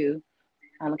love you.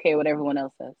 I don't care what everyone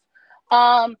else says.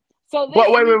 Um. So then But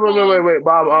in this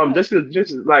Bob.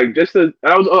 what?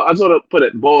 I just want to put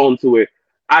a ball into it.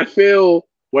 I feel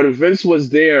when Vince was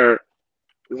there,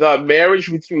 the marriage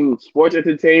between sports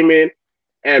entertainment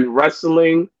and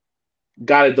wrestling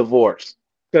got a divorce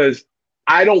because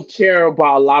I don't care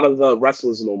about a lot of the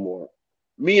wrestlers no more.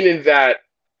 Meaning that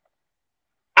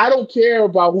I don't care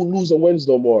about who loses and wins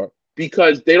no more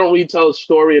because they don't really tell a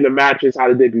story in the matches how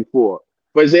they did before.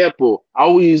 For example, I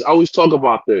always talk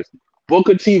about this.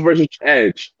 Booker T versus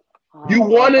Edge. You Oh,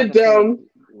 let's wanted not go. them,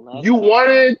 Let's you not go.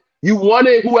 wanted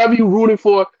whoever you rooted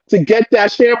for to get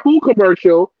that shampoo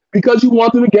commercial because you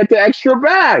want them to get the extra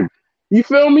bag. You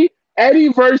feel me? Eddie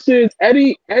versus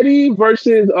Rey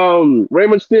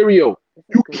Mysterio. This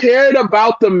is You good. cared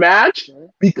about the match Good.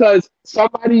 because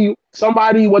somebody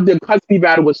was in custody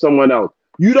battle with someone else.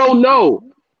 You don't know.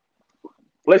 Mhm.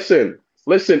 Listen.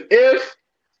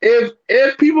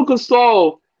 If people could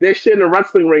solve their shit in a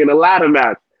wrestling ring in a ladder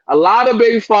match, a lot of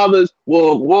baby fathers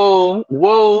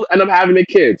will end up having their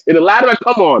kids in a ladder match.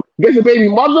 Come on, get the baby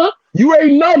mother. You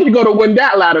already know you're gonna win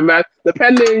that ladder match,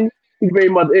 depending who the baby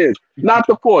mother is. Not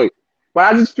the point.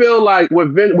 But I just feel like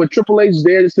with Triple H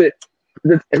there to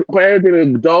put everything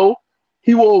in dough,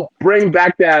 he will bring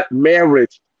back that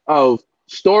marriage of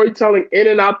storytelling in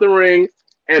and out the ring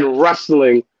and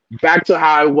wrestling back to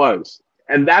how it was.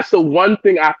 And that's the one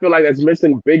thing I feel like that's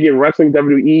missing big in wrestling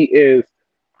WWE is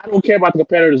I don't care about the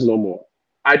competitors no more.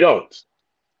 I don't.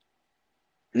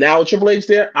 Now with Triple H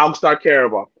there, I'll start caring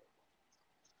about them.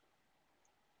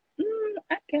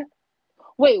 I can't.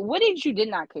 Wait, what did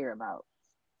not care about?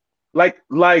 Like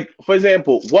for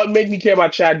example, what made me care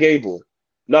about Chad Gable?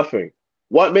 Nothing.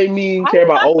 What made me How care you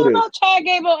about not care Otis? about Chad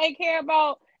Gable and care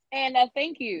about and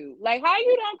thank you? Like how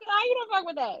you don't fuck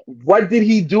with that? What did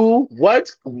he do? What?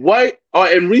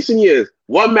 In recent years,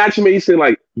 what match made you say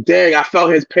like, "Dang, I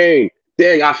felt his pain.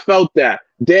 Dang, I felt that.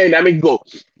 Dang, that made you go,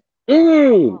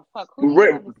 mm." Oh fuck, who do you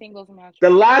have the singles match The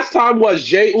with? last time was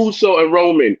Jay Uso and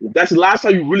Roman. That's the last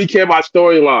time you really care about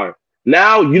storyline.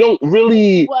 Now you don't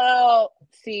really. Well,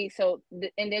 see,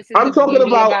 and this is I'm the talking beauty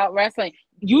about, about wrestling.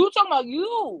 You talking about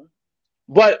you?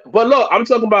 but look, I'm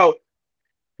talking about.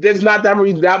 There's not that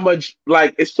much.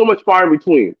 Like it's so much far in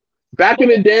between. Back in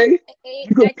But the the thing, day,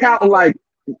 you could I think count like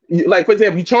for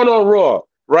example, you turn on Raw,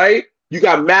 right? You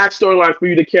got mad storylines for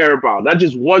you to care about. Not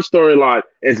just one storyline,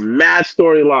 it's mad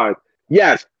storylines.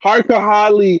 Yes, Harker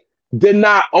Harley did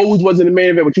not always was in the main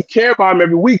event, but you care about him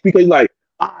every week because like,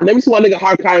 let me see what nigga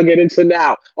Harker get into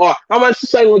now. Or how much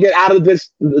Sonny will get out of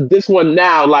this one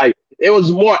now. Like it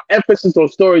was more emphasis on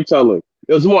storytelling.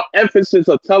 There was more emphasis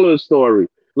on telling a story.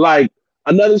 Like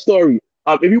another story.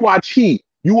 If you watch Heat,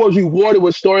 you was rewarded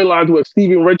with storylines with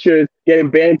Steven Richards getting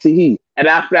banned to Heat, and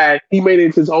after that, he made it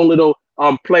into his own little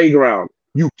playground.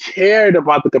 You cared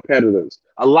about the competitors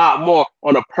a lot more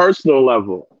on a personal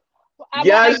level. I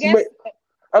Yes, guess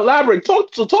elaborate.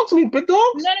 Talk to me, big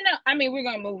dogs. no. I mean, we're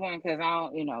gonna move on because I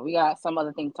don't, we got some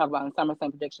other things to talk about in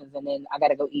SummerSlam predictions, and then I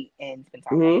gotta go eat and spend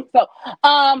time with Hmm. it. So,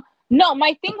 no,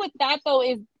 my thing with that though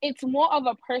is it's more of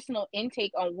a personal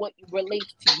intake on what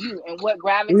relates to you and what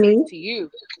gravitates Hmm. to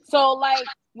you. So, like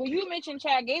when you mentioned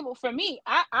Chad Gable, for me,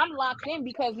 I'm locked in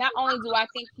because not only do I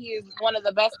think he is one of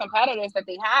the best competitors that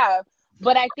they have,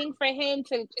 but I think for him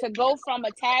to go from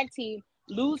a tag team,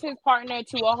 lose his partner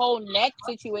to a whole neck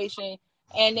situation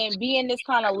and then be in this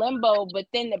kind of limbo, but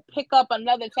then to pick up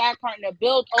another tag partner,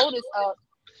 build Otis up,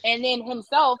 and then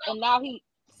himself, and now he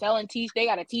selling they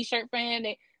got a T-shirt for him.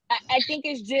 I think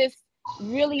it's just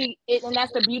really it, and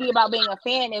that's the beauty about being a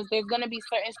fan is there's gonna be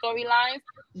certain storylines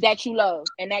that you love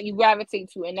and that you gravitate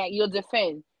to and that you'll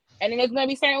defend. And then there's gonna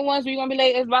be certain ones where you're gonna be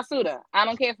like, it's Basuda. I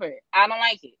don't care for it. I don't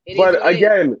like it. It is But what it is.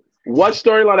 again, what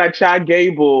storyline that Chad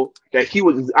Gable that he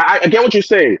was? I get what you're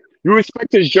saying. You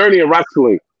respect his journey in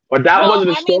wrestling, but that Well,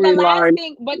 wasn't a I mean, the last storyline.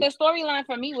 thing, but the storyline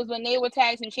for me was when they were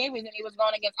tag team champions and they was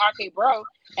going against RK Bro,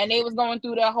 and they was going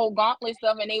through the whole gauntlet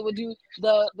stuff, and they would do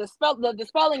the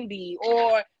spelling bee,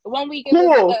 or 1 week it was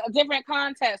like Cool. a different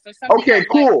contest or something else.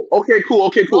 Like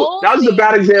Okay, cool. those That was a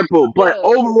bad things, example. But good.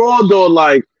 overall, though,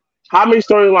 like, how many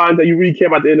storylines that you really care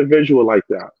about the individual like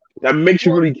that? That makes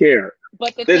you Well, really care.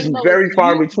 but the There's thing though is very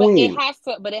far in between.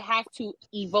 but it has to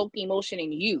evoke emotion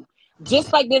in you.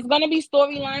 Just like there's gonna be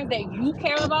storylines that you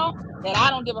care about that I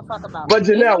don't give a fuck about. But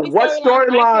There's gonna Janelle, be what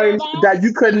storylines I care storylines about that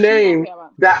you could that you don't name care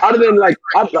about. that other than like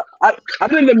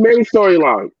other than the main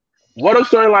storyline? What a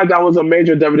storyline that was a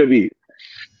major WWE?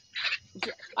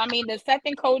 I mean, the Seth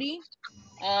and Cody,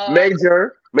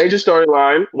 Major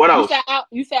storyline. What else?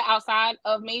 You said outside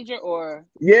of major or?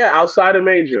 Yeah, outside of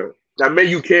major. That made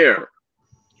you care.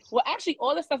 Well, actually,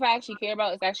 all the stuff I actually care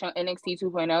about is actually on NXT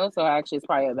 2.0, so actually it's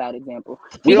probably a bad example.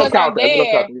 We don't Because count on that. We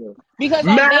don't there, count that. because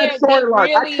on Mad there, they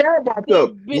storyline. I really care about they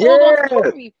them. build on Yeah.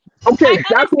 story. Okay, I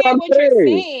that's what understand I'm what you're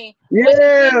saying. saying,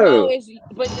 Yeah.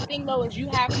 but the thing though is you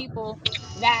have people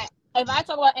that if I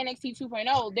talk about NXT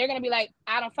 2.0, they're gonna be like,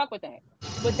 I don't fuck with that.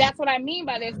 But that's what I mean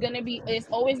by it's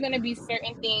always gonna be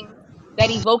certain things that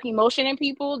evoke emotion in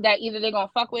people that either they're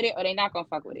gonna fuck with it or they're not gonna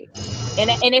fuck with it. And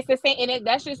it's the same,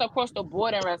 that's just across the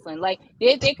board in wrestling. Like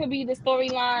there could be the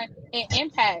storyline in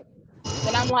Impact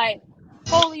that I'm like,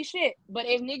 holy shit! But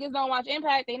if niggas don't watch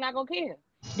Impact, they not gonna care.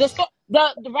 The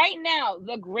right now,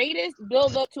 the greatest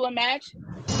build up to a match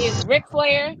is Ric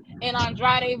Flair and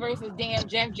Andrade versus damn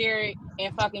Jeff Jarrett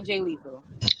and fucking Jay Lethal.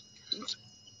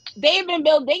 They've been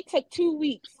built. They took 2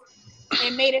 weeks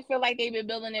and made it feel like they've been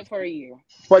building it for a year.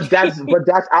 But that's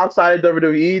outside of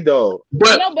WWE though.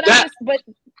 But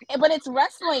it's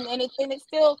wrestling and it's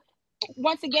still.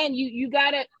 Once again, you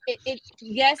gotta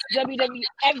yes, WWE,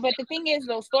 but the thing is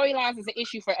though, storylines is an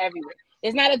issue for everywhere.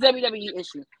 It's not a WWE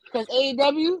issue because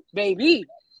AEW, baby,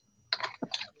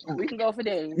 we can go for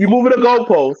days. You moving the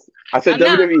goalpost. I said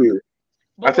WWE.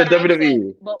 I said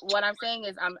WWE. But what I'm saying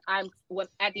is I'm what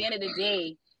at the end of the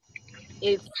day,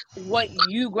 it's what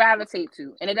you gravitate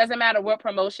to, and it doesn't matter what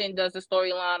promotion does the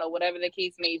storyline or whatever the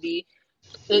case may be.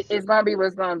 It's gonna be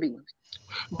what's gonna be.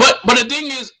 But the thing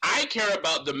is, I care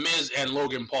about the Miz and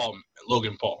Logan Paul.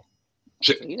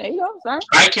 There you go, son.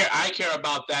 I care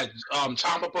about that.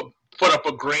 Ciampa put up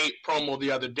a great promo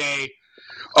the other day.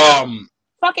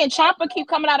 Fucking Ciampa keep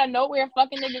coming out of nowhere,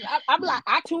 fucking niggas. I'm like,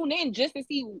 I tune in just to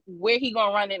see where he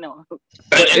gonna run in on.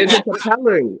 Is it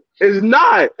compelling? It's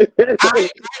not.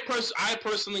 I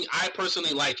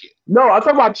personally like it. No, I'm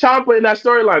talking about Ciampa in that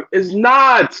storyline. It's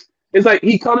not. It's like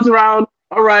he comes around.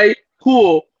 All right,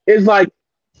 cool. It's like,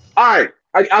 all right.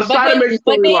 Outside of making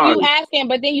storylines.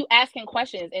 But then you asking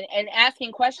questions, and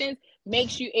asking questions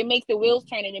makes the wheels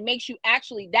turn, and it makes you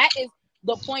actually. That is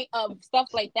the point of stuff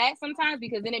like that sometimes,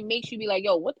 because then it makes you be like,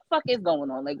 yo, what the fuck is going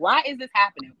on? Like, why is this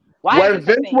happening? When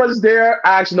Vince was there,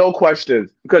 I asked no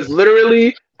questions, because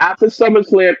literally after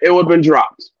SummerSlam, it would have been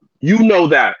dropped. You know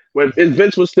that when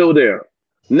Vince was still there.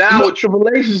 Now with Triple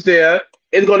H is there,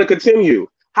 it's going to continue.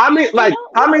 How many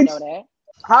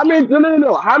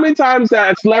times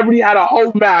that a celebrity had a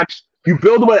whole match? You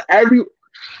build them with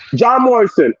John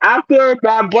Morrison after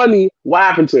Bad Bunny. What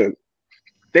happened to him?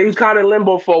 They was kind of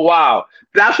limbo for a while.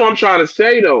 That's what I'm trying to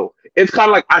say, though. It's kind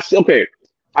of like I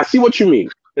see what you mean.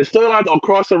 The storylines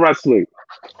across the wrestling.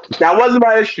 That wasn't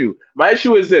my issue. My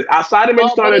issue is this: outside of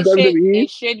starting WWE, it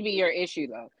should be your issue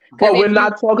though. But we're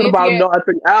not talking about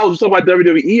nothing else. We're talking about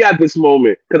WWE at this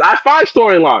moment, because I find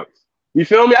storylines. You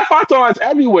feel me? I find storylines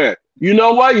everywhere. You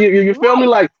know what? You feel me?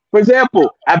 Like, for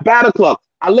example, at Battle Club,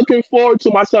 I'm looking forward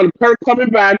to my son Kirk coming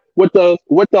back with the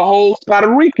whole Puerto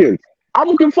Ricans. I'm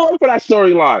looking forward for that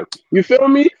storyline. You feel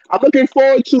me? I'm looking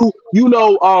forward to,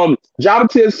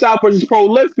 Jonathan South versus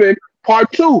Prolific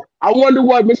Part 2. I wonder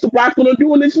what Mr. Black's gonna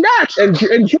do in this match, and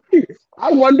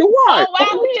I wonder why. Oh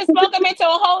wow, we just spoke him into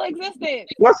a whole existence.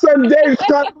 What's up, Dave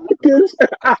Scott Wilkins?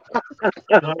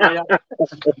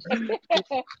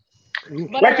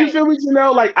 Like, you feel me,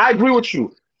 Janelle? Like, I agree with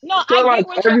you. No, I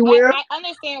agree with you. I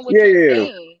understand what you're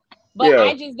saying, but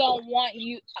I just don't want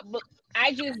you. But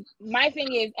my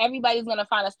thing is, everybody's gonna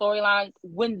find a storyline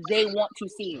when they want to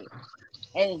see it,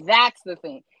 and that's the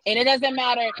thing. And it doesn't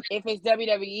matter if it's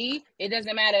WWE, it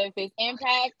doesn't matter if it's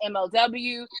Impact,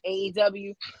 MLW,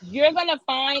 AEW. You're gonna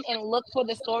find and look for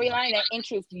the storyline that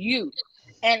interests you.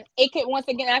 And it could, once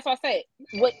again, that's what I said.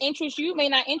 What interests you may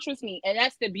not interest me, and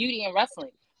that's the beauty in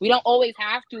wrestling. We don't always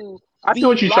have to. I see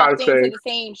what you're trying to say. The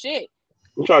same shit.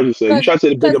 I'm trying to say. You're trying to say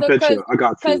the bigger picture. I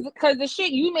got you. Because the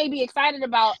shit you may be excited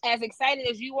about, as excited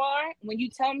as you are, when you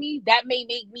tell me, that may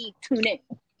make me tune in,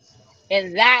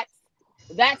 and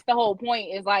that's the whole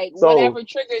point. Is like, whatever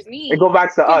triggers me. And go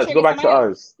back to us. Go back to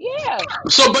us. Yeah.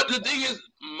 So, but the thing is,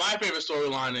 my favorite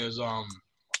storyline is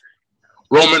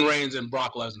Roman Reigns and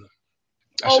Brock Lesnar.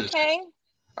 Okay.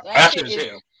 That shit is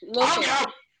him. Listen,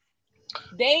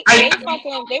 they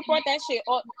brought that shit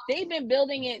up. They've been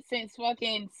building it since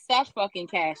fucking Seth fucking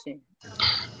cashing.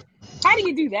 How do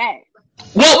you do that?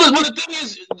 Well, the thing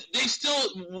is,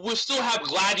 we still have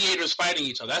gladiators fighting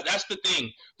each other. That's the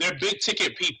thing. They're big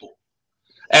ticket people.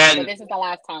 And this is the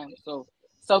last time, so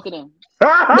soak it in.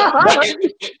 but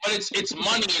it's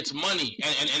money. It's money,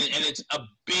 and it's a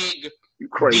big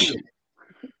deal.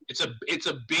 It's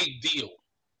a big deal.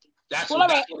 That's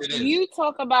what it is. You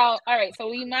talk about, all right, so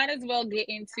we might as well get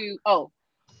into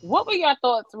What were your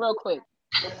thoughts, real quick?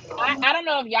 I don't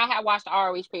know if y'all have watched the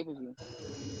ROH pay-per-view,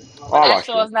 but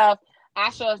I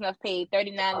sure enough paid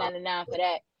 $39.99 for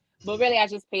that. But really,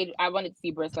 I wanted to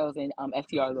see Briscoes and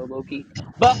FTR low key.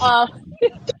 But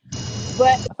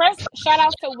first, shout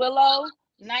out to Willow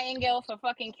Nightingale for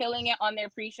fucking killing it on their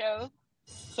pre-show.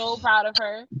 So proud of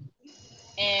her.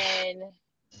 And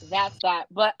that's that.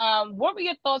 But what were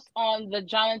your thoughts on the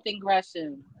Jonathan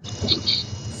Gresham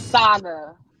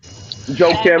saga?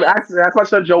 Joe Kim, ask that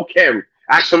question. Joe Kim,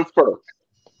 ask him first.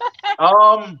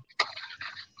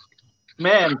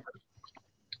 Man,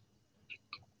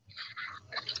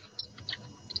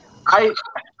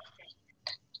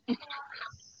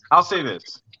 I'll say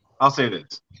this.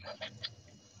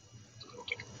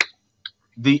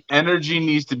 The energy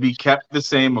needs to be kept the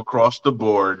same across the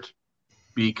board,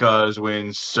 because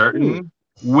when certain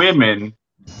women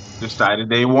decided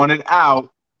they wanted out,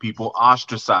 people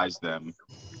ostracized them.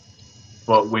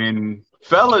 But when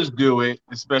fellas do it,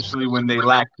 especially when they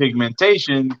lack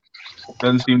pigmentation,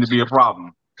 doesn't seem to be a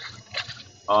problem.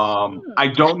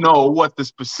 I don't know what the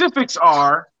specifics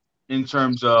are in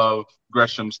terms of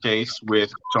Gresham's case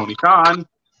with Tony Khan.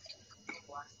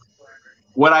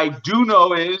 What I do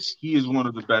know is he is one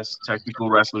of the best technical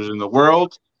wrestlers in the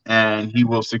world, and he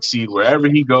will succeed wherever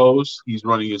he goes. He's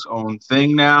running his own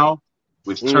thing now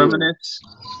with Terminus.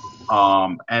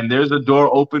 And there's a door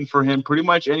open for him pretty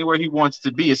much anywhere he wants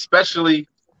to be, especially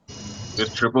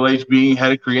with Triple H being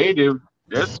head of creative.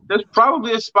 There's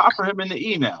probably a spot for him in the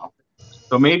E now.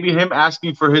 So maybe him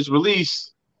asking for his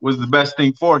release was the best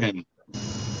thing for him.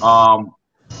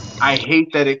 I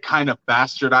hate that it kind of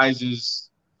bastardizes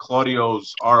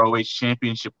Claudio's ROH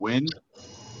championship win.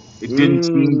 It didn't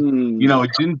seem,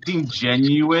 it didn't seem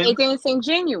genuine. It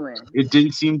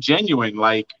didn't seem genuine.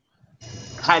 Like,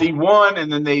 had he won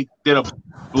and then they did a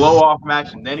blow-off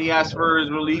match and then he asked for his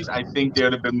release, I think there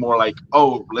would have been more like,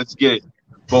 oh, let's get it.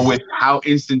 But with how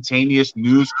instantaneous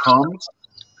news comes,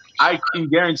 I can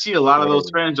guarantee a lot of those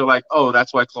fans are like, oh,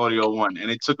 that's why Claudio won. And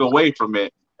it took away from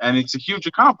it. And it's a huge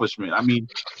accomplishment. I mean,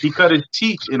 he cut his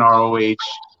teeth in ROH,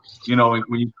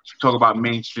 when you talk about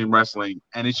mainstream wrestling.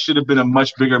 And it should have been a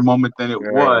much bigger moment than it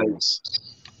was.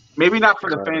 Maybe not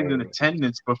for the fans in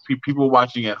attendance, but for people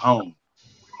watching at home.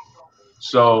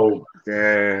 So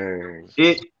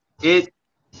it's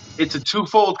a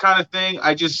twofold kind of thing.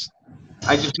 I just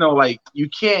know, like, you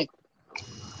can't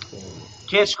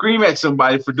scream at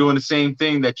somebody for doing the same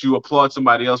thing that you applaud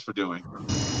somebody else for doing.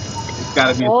 It's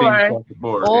got to be a thing across the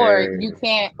board. Or you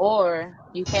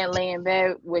can't lay in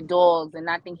bed with dogs and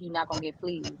not think you're not gonna get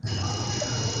fleas.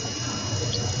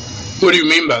 What do you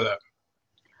mean by that?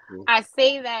 I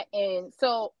say that, and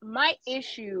so my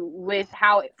issue with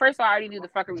how first of all, I already knew the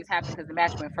fuckery was happening because the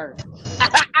match went first.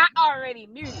 I already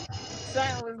knew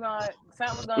something was gonna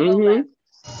go left.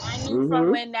 I knew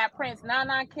from when that Prince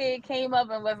Nana kid came up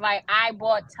and was like, I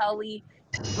bought Tully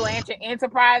Blanchard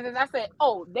Enterprises. I said,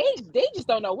 oh, they just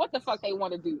don't know what the fuck they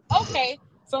want to do. Okay,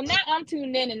 so now I'm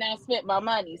tuned in and now spent my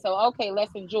money. So okay,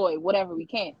 let's enjoy whatever we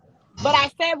can. But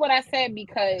I said what I said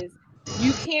because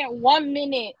you can't 1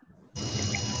 minute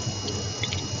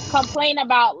complain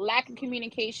about lack of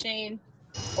communication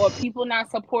or people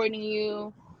not supporting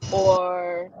you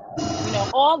or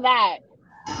all that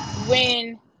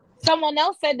when someone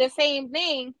else said the same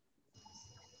thing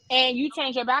and you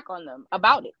turned your back on them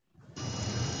about it.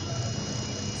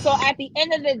 So at the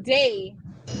end of the day,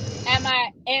 am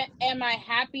I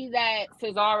happy that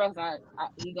Cesaro's not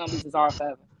he's gonna be Cesaro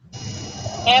forever?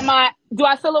 Do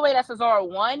I feel the way that Cesaro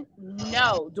won?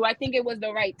 No. Do I think it was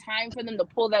the right time for them to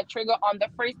pull that trigger on the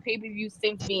first pay-per-view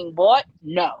since being bought?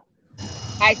 No.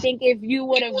 I think if you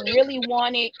would have really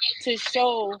wanted to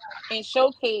show and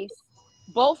showcase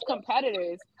both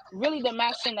competitors, really the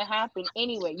match shouldn't have happened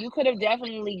anyway. You could have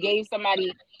definitely gave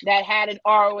somebody that had an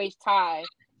ROH tie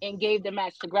and gave the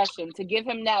match to Gresham to give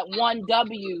him that one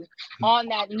W on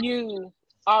that new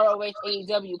ROH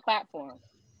AEW platform.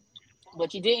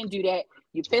 But you didn't do that.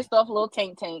 You pissed off little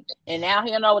Tank, and now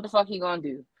he don't know what the fuck he gonna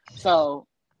do. So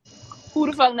who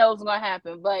the fuck knows what's gonna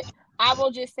happen? But I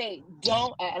will just say,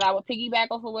 and I will piggyback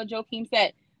off of what Joakim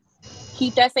said.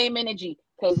 Keep that same energy,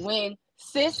 because when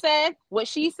Sis said what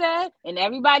she said, and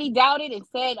everybody doubted and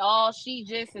said, "Oh, she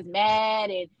just is mad,"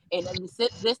 and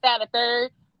this, that, a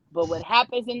third. But what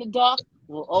happens in the dark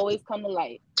will always come to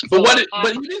light. But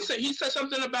but he didn't say. He said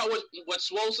something about what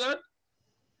Swole said.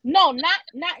 No,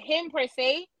 not him per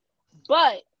se,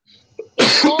 but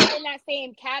it's all in that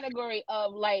same category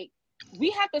of like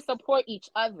we have to support each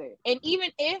other, and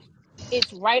even if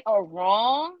it's right or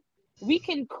wrong, we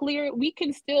can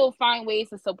still find ways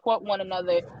to support one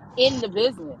another in the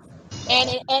business. And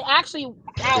actually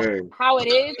how it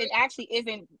is, it actually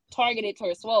isn't targeted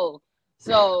towards Swole.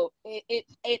 So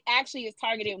it actually is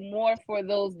targeted more for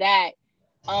those that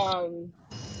are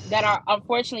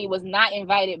unfortunately was not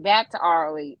invited back to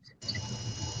ROH.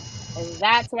 And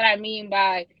that's what I mean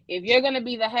by, if you're gonna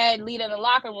be the head leader in the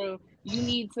locker room, you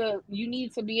need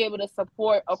to be able to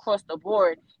support across the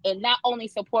board, and not only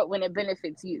support when it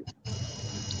benefits you.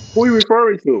 Who are you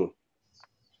referring to?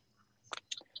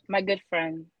 My good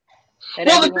friend.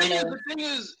 Well, the thing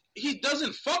is, he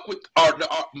doesn't fuck with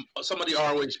some of the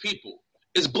ROH people.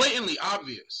 It's blatantly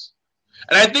obvious,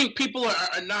 and I think people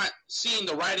are not seeing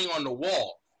the writing on the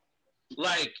wall.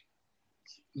 Like,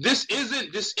 this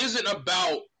isn't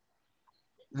about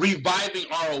reviving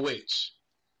ROH.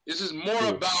 This is more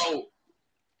about,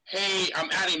 hey, I'm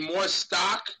adding more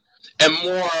stock and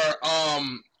more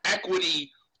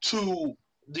equity to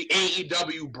the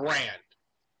AEW brand.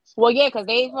 Well, yeah, because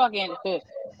they fucking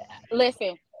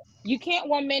listen. You can't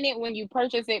 1 minute when you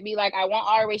purchase it be like, I want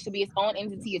ROH to be its own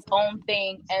entity, its own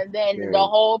thing, and then the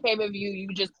whole pay-per-view you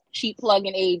just cheap plug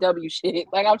in AEW shit.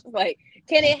 Like, I'm just like,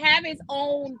 can it have its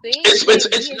own thing?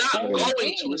 It's not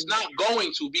going to. It's not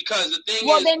going to, because the thing is.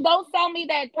 Well, then don't sell me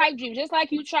that pipe dream. Just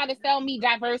like you try to sell me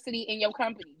diversity in your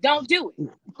company. Don't do it.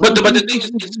 But the thing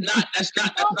is, it's not. That's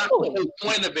not the whole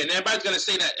point of it. And everybody's gonna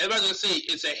say that. Everybody's gonna say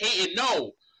it's a hate and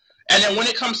no. And then when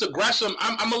it comes to Gresham,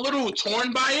 I'm a little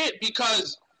torn by it,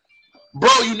 because,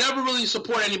 bro, you never really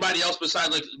support anybody else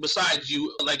besides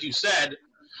you, like you said.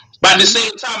 But at the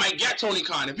same time, I get Tony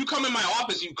Khan. If you come in my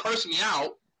office, you curse me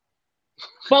out.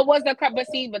 But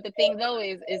the thing though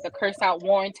is the curse out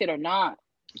warranted or not?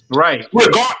 Right.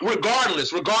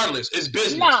 Regardless, it's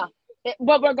business. Nah,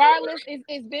 but regardless,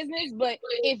 it's business. But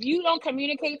if you don't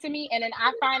communicate to me, and then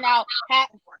I find out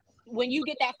when you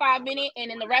get that 5 minute,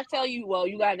 and then the ref tell you, well,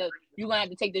 you're gonna have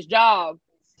to take this job.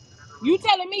 You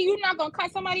telling me you're not gonna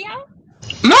cut somebody out?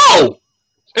 No,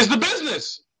 it's the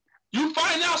business. You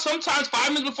find out sometimes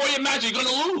 5 minutes before your match, you're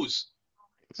gonna lose.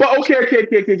 So okay.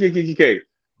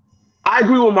 I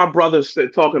agree with my brother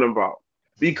talking about,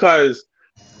 because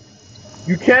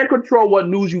you can't control what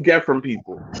news you get from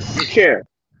people. You can't.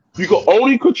 You can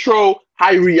only control how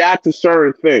you react to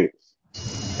certain things.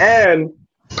 And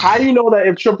how do you know that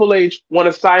if Triple H want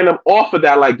to sign him off of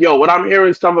that, like, yo, what I'm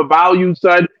hearing some about you,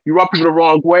 son, you rub people the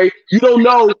wrong way. You don't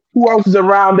know who else is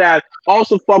around that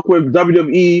also fuck with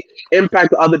WWE,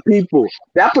 impact other people.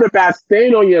 That put a bad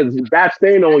stain on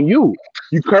you.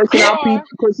 You cursing out people,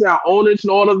 cursing out owners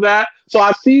and all of that. So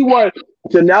I see what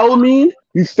Janelle means.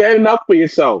 You standing up for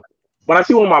yourself. But I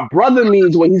see what my brother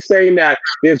means when he's saying that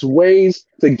there's ways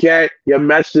to get your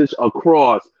message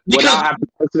across without having to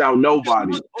curse out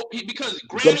nobody. Because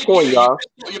good point, y'all.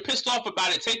 You're pissed off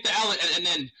about it. Take the L and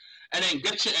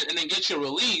then get your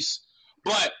release.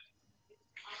 But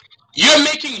you're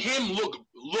making him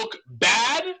look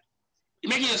bad. You're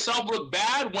making yourself look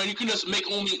bad when you can just make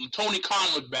only Tony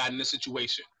Khan look bad in this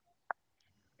situation.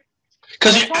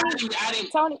 Because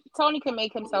Tony can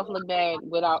make himself look bad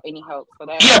without any help for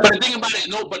that. Yeah, but the thing about it,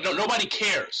 nobody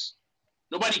cares.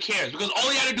 Nobody cares, because all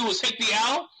he had to do was take the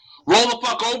L, roll the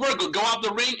fuck over, go out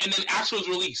the ring, and then ask for his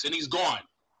release, and he's gone.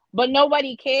 But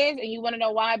nobody cares, and you want to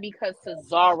know why? Because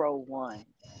Cesaro won.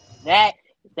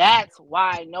 That's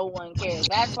why no one cares.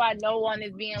 That's why no one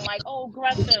is being like, oh,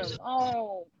 Gresham,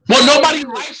 oh. Well, nobody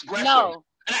likes Gresham. No,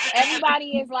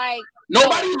 everybody is like.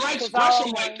 Nobody likes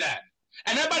Gresham like that.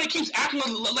 And everybody keeps acting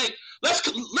like, let's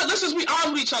just be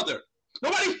honest with each other.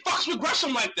 Nobody fucks with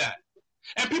Gresham like that.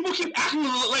 And people keep acting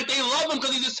like they love him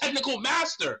because he's a technical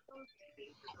master.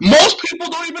 Most people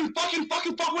don't even fucking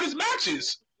fuck with his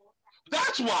matches.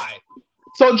 That's why.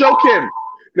 So, Joe Kim,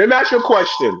 let me ask you a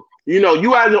question. You know,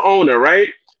 you as an owner, right?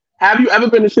 Have you ever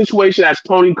been in a situation as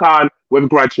Tony Khan with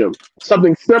Gresham?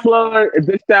 Something similar,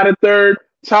 this, that, or third?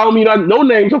 Tell me, no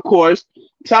names, of course.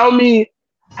 Tell me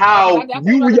how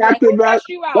you reacted back.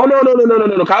 Oh, no.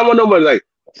 I want to know, like,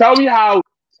 tell the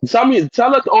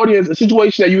audience a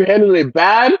situation that you handled it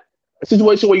bad, a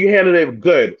situation where you handled it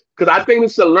good. Because I think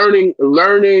it's a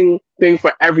learning thing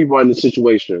for everyone in the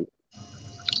situation.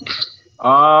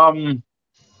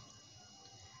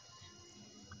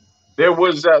 There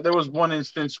was one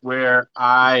instance where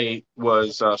I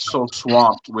was so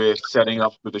swamped with setting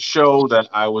up for the show that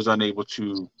I was unable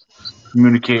to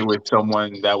communicate with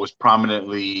someone that was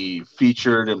prominently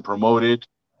featured and promoted.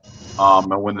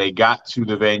 And when they got to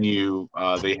the venue,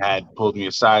 they had pulled me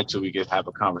aside so we could have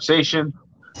a conversation.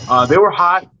 They were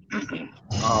hot.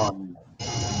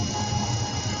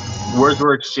 Words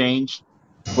were exchanged,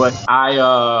 but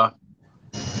I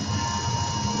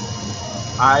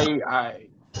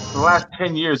for the last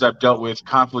 10 years, I've dealt with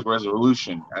conflict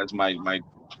resolution as my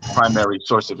primary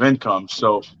source of income.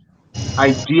 So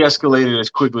I de-escalated as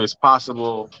quickly as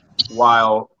possible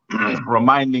while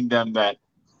reminding them that,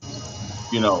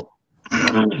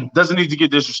 doesn't need to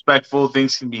get disrespectful.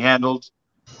 Things can be handled.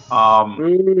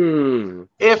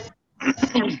 If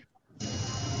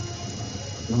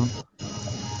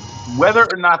whether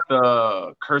or not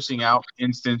the cursing out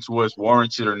instance was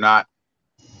warranted or not,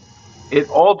 it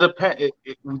all depends.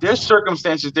 There's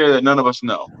circumstances there that none of us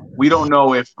know. We don't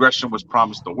know if Gresham was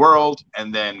promised the world,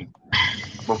 and then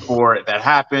before that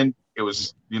happened, it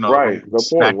was, right.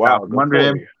 smacked out from under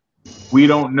him. We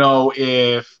don't know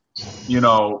if,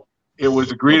 it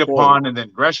was agreed upon, and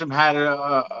then Gresham had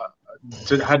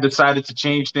decided to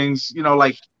change things.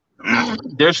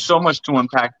 There's so much to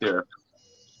unpack there.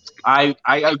 I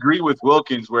agree with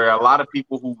Wilkins, where a lot of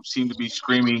people who seem to be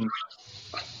screaming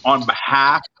on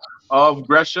behalf of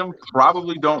Gresham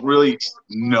probably don't really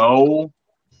know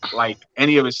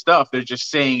any of his stuff. They're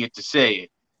just saying it to say it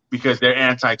because they're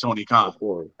anti-Tony Khan.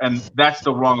 And that's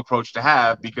the wrong approach to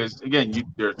have because, again,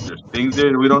 there's things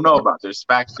there that we don't know about. There's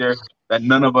facts there that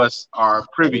none of us are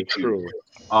privy to. True.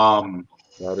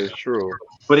 That is true.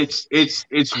 But it's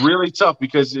really tough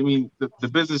because, the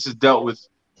business is dealt with.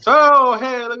 Oh,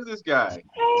 hey, look at this guy.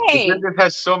 Hey. The business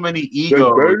has so many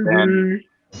egos, and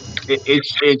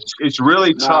it's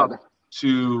really tough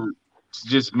to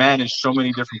just manage so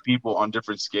many different people on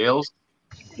different scales.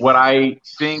 What I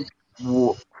think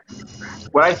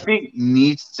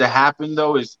needs to happen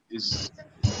though is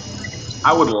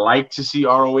I would like to see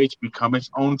ROH become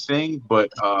its own thing, but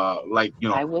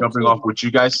jumping off what you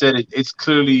guys said, it's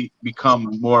clearly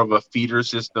become more of a feeder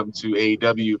system to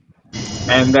AEW,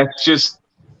 and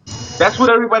that's what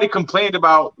everybody complained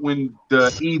about when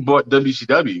the E bought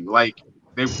WCW.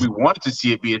 We wanted to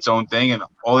see it be its own thing, and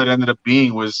all it ended up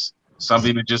being was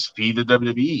something to just feed the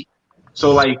WWE.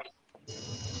 So,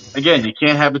 again, you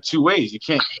can't have it two ways. You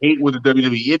can't hate what the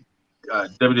WWE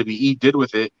did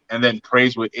with it and then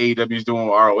praise what AEW is doing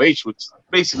with ROH, which is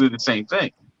basically the same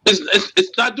thing.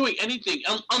 It's not doing anything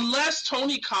unless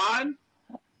Tony Khan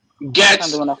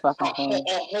gets a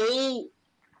whole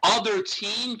other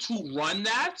team to run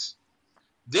that.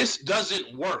 This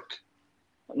doesn't work.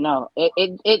 No,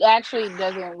 it actually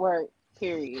doesn't work,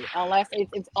 period. Unless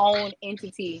it's its own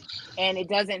entity and it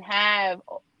doesn't have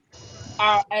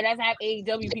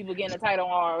AEW people getting a title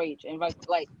on ROH, and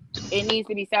it needs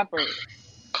to be separate.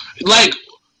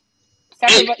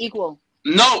 Separate but equal.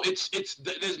 No, it's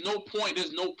there's no point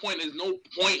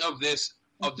of this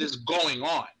going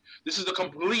on. This is a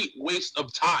complete waste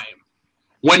of time.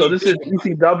 So this is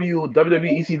ECW,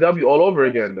 WWE ECW all over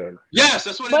again then. Yes,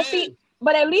 that's what it is.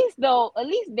 But at least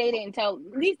they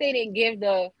didn't give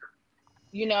the,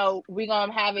 we're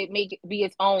gonna have it be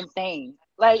its own thing.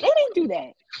 They didn't do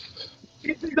that.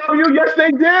 ECW, yes they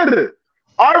did.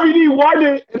 RVD won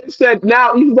it and it said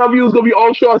now ECW is gonna be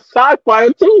on show Sci-Fi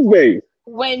on Tuesday.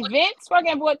 When Vince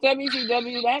fucking bought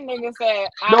WCW, that nigga said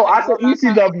I said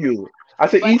ECW. I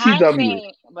said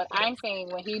ECW. I'm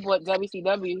saying when he bought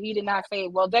WCW, he did not say,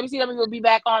 well, WCW will be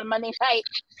back on Monday night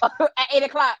at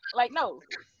 8:00. No.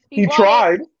 He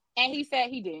tried. And he said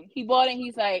he didn't. He bought it and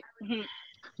he's like,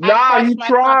 nah, he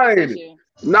tried.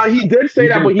 Nah, he did say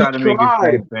that, but he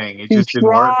tried. He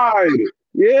tried.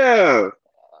 Yeah.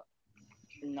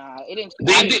 Nah, it didn't.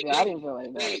 I didn't feel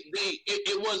like that.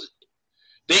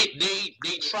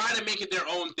 They tried to make it their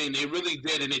own thing. They really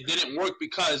did, and it didn't work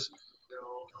because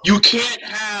you can't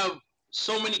have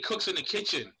so many cooks in the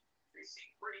kitchen.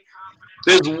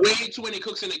 There's way too many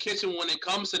cooks in the kitchen when it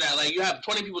comes to that. You have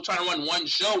 20 people trying to run one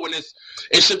show when it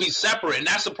should be separate, and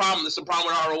that's the problem. That's the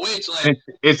problem with ROH.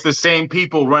 It's the same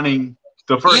people running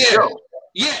the first show.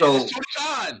 Yeah, so, it's Tony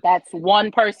Khan. That's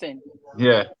one person.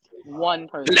 Yeah. One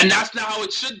person. And that's not how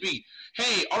it should be.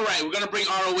 Hey, all right, we're going to bring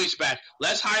ROH back.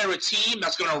 Let's hire a team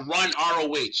that's going to run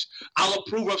ROH. I'll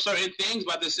approve of certain things,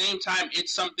 but at the same time,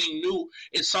 it's something new.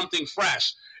 It's something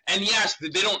fresh. And yes, they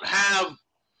don't have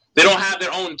their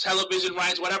own television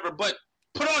rights, whatever, but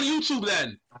put it on YouTube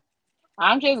then.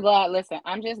 I'm just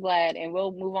glad, and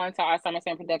we'll move on to our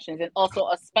SummerSlam predictions and also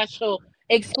a special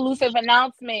exclusive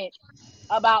announcement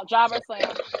about Jobber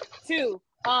Slam too.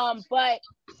 But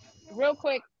real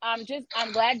quick, I'm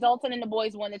glad Dalton and the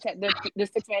boys won the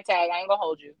 6-man tag. I ain't gonna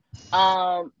hold you.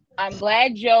 I'm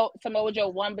glad Samoa Joe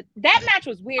won, but that match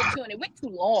was weird too, and it went too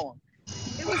long.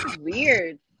 It was just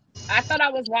weird. I thought I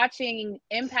was watching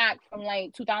Impact from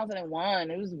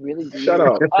 2001. It was really weird. Shut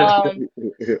up.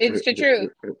 It's the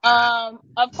truth.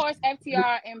 Of course,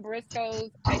 FTR and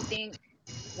Briscoes, I think,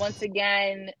 once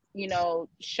again,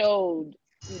 showed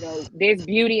there's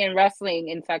beauty in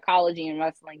wrestling and psychology in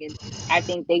wrestling, and I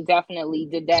think they definitely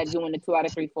did that doing the 2 out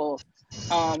of 3 falls.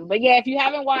 But yeah, if you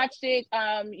haven't watched it,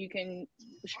 you can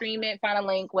stream it, find a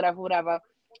link, whatever.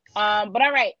 But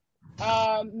all right,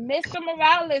 Mr.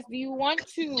 Morales, do you want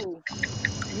to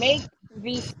make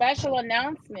the special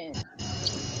announcement?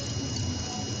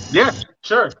 Yes,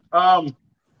 sure.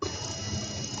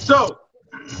 So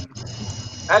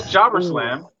at Jobber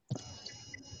Slam,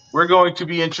 we're going to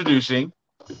be introducing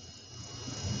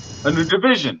a new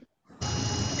division.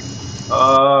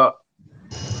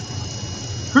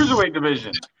 Cruiserweight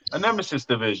division, a Nemesis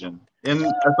division, in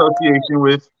association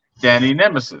with Danny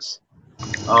Nemesis.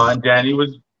 And Danny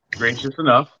was gracious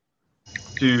enough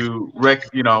to right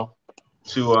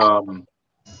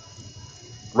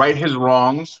his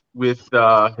wrongs with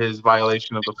his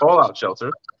violation of the Fallout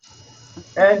Shelter,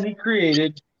 and he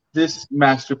created this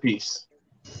masterpiece.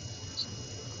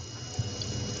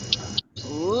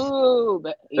 Ooh,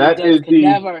 but that is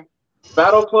the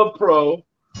Battle Club Pro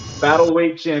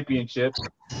Battleweight Championship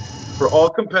for all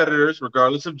competitors,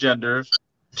 regardless of gender,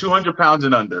 200 pounds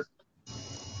and under.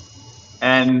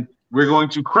 And we're going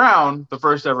to crown the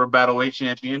first ever Battleweight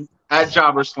champion at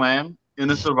Jobber Slam in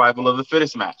the Survival of the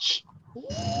Fittest match.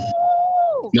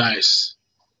 Ooh. Nice.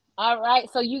 All right,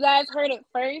 so you guys heard it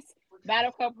first.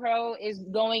 Battle Club Pro is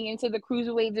going into the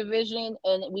Cruiserweight division,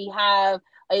 and we have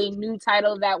a new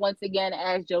title that, once again,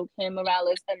 as Joakim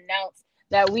Morales announced,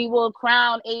 that we will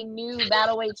crown a new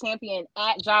Battleweight champion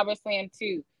at Jobber Slam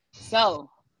 2. So,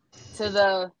 I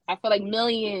feel like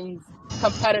millions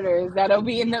competitors that'll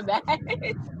be in the match.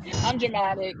 I'm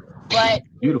dramatic, but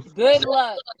beautiful. Good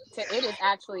luck. It is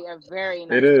actually a very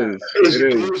nice It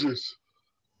is.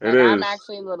 I'm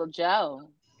actually a little Joe.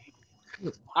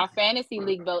 Our fantasy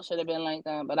league belt should have been like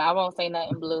that, but I won't say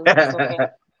nothing blue. It's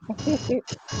okay.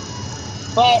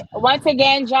 But once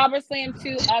again, Jobber Slam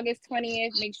 2, August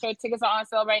 20th. Make sure tickets are on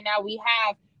sale right now. We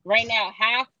have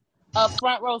half of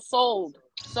front row sold.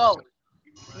 So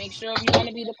make sure if you want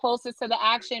to be the closest to the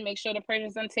action, make sure to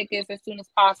purchase some tickets as soon as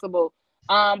possible.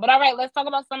 But all right, let's talk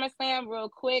about SummerSlam real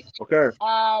quick. Okay.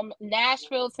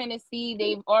 Nashville, Tennessee,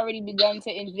 they've already begun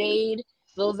to invade.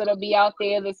 Those that'll be out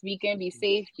there this weekend, be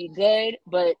safe, be good.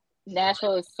 But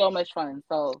Nashville is so much fun.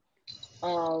 So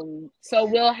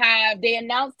we'll have, they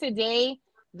announced today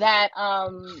that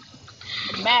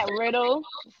Matt Riddle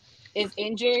is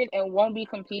injured and won't be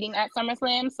competing at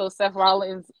SummerSlam. So Seth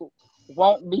Rollins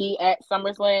won't be at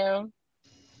SummerSlam.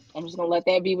 I'm just gonna let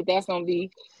that be what that's gonna be.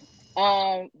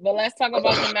 But let's talk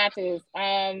about the matches.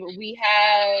 We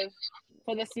have,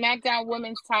 for the SmackDown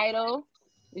Women's title,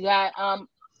 we got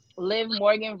Liv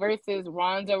Morgan versus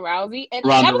Ronda Rousey. And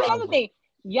that was another thing.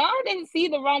 Y'all didn't see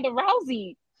the Ronda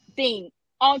Rousey thing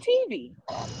on TV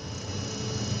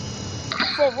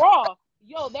for Raw.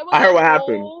 Yo, there was I heard what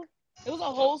happened. There was a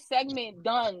whole segment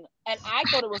done, and I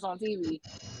thought it was on TV.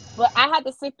 But I had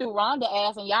to sit through Ronda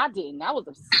ass, and y'all didn't. I was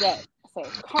upset. I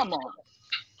said, come on.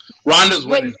 Ronda's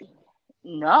winning.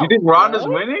 No. You think Ronda's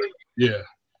winning? Yeah.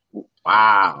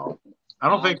 Wow. I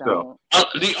don't think so.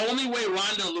 The only way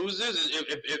Ronda loses is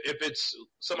if it's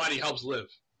somebody helps Liv.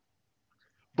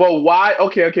 But why?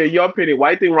 Okay. Your opinion.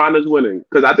 Why do you think Ronda's winning?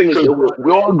 Because I think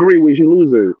we all agree when she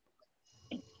loses.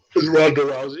 It's Ronda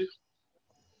Rousey.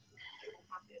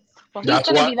 Well, he's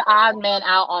going to be the odd man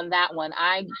out on that one.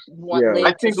 I want Liv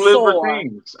I think to Liv soar.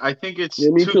 retains. I think it's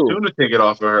too soon to take it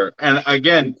off of her. And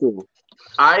again,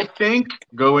 I think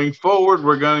going forward,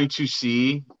 we're going to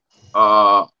see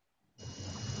like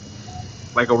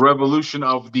a revolution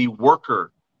of the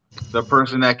worker, the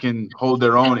person that can hold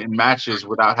their own in matches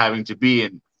without having to be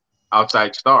an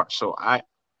outside star. So I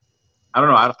don't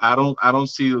know. I don't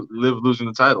see Liv losing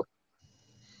the title.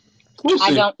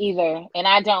 I don't either, and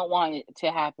I don't want it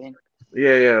to happen.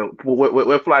 Yeah.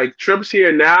 With like Trips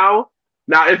here now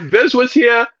if Vince was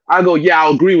here, I go, yeah,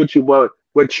 I'll agree with you. But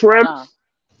with Trips,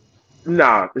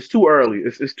 nah, it's too early.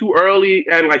 It's too early,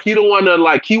 and like he don't want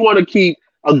to he want to keep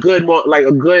a good what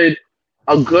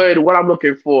I'm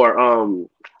looking for.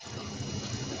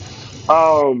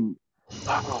 Oh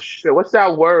shit, what's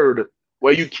that word?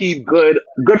 Where you keep good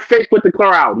faith with the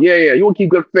crowd. Yeah, you want to keep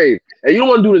good faith, and you don't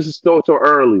want to do this so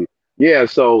early. Yeah,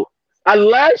 so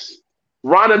unless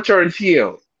Ronda turns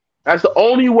heel, that's the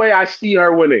only way I see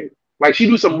her winning. Like she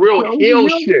do some real heel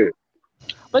shit.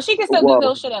 But she can still do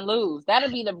heel shit and lose.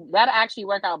 That'll actually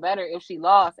work out better if she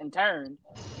lost and turned.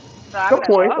 So good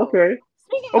point. Okay.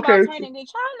 Speaking about turning, did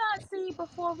y'all not see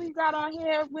before we got on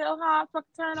here Will Hobbs fucking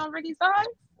turn on Ricky Starks?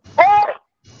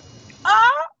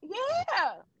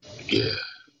 Yeah.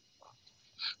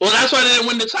 Well, that's why they didn't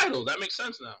win the title. That makes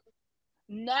sense now.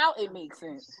 Now it makes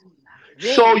sense.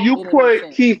 Then So you it didn't make put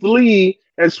sense. Keith Lee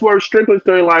and Swerve Strickland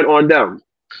storyline on them.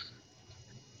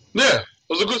 Yeah, it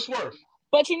was a good swerve.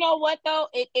 But you know what though?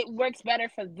 It works better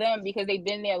for them because they've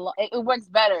been there. It works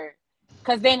better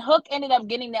because then Hook ended up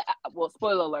getting the. Well,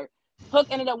 spoiler alert. Hook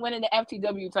ended up winning the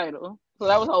FTW title, so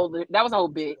that was a whole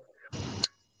bit.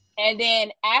 And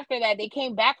then after that, they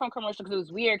came back from commercial because it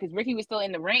was weird because Ricky was still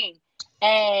in the ring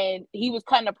and he was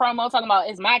cutting a promo talking about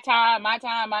it's my time, my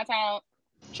time, my time.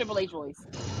 Triple H voice.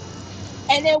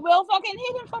 And then Will fucking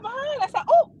hit him from behind. I said,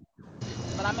 oh,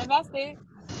 but I'm invested.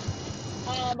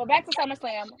 But back to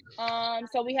SummerSlam.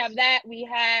 So we have that. We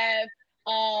have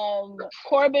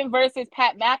Corbin versus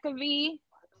Pat McAfee.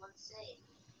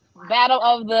 Battle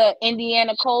of the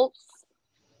Indiana Colts.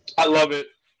 I love it.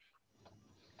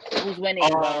 Who's winning?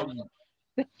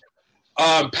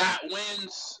 Pat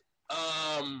wins.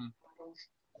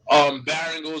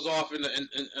 Baron goes off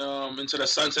into the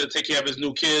sunset to take care of his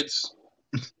new kids.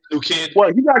 New kid.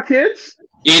 What? He got kids?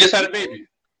 Yeah, he just had a baby.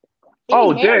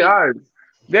 Oh, damn! All right.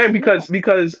 Damn,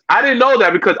 because I didn't know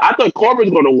that because I thought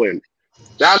Corbin's gonna win.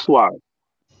 That's why.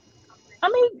 I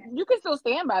mean, you can still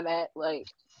stand by that, like.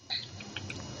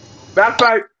 That's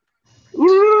like,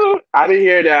 I didn't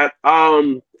hear that.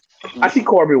 I see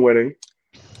Corbin winning.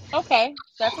 Okay,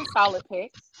 that's a solid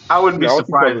pick. I wouldn't be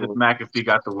surprised if McAfee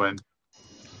got the win.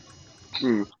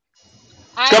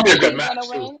 I gonna be a good he's match, gonna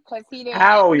win because he didn't.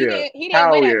 Hell He yeah.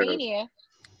 didn't win at Mania.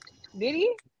 Did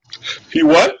he? He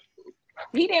what?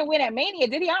 He didn't win at Mania,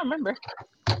 did he? I don't remember.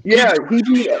 Yeah, he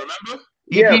beat. Remember?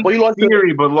 Yeah, but he lost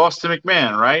Theory, but lost to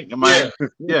McMahon, right?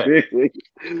 Yeah.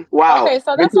 Wow. Okay,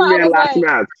 so that's Vince why I McMahon was last like,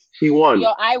 match. He won.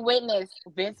 Yo, I witnessed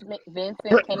Vincent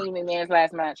Kennedy McMahon's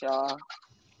last match, y'all.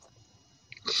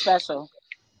 Special.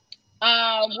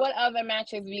 What other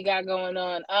matches we got going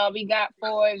on? We got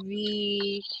for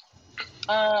the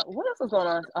what else was going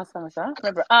on? I don't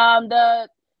remember. The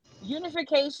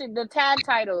unification, the tag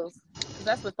titles.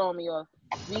 That's what throwing me off.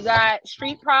 We got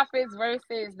Street Profits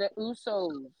versus the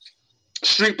Usos.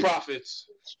 Street Profits.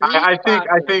 I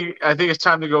think it's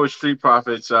time to go with Street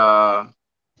Profits.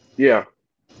 Yeah.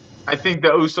 I think the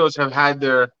Usos have had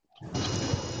their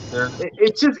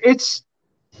it's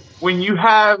when you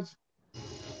have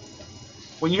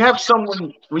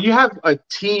a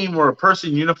team or a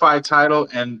person unified title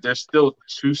and there's still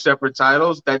two separate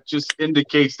titles, that just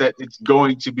indicates that it's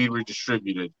going to be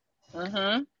redistributed.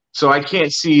 Mm-hmm. So I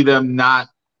can't see them not.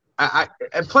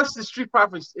 And plus the Street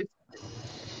Profits,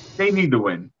 they need to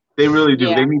win. They really do.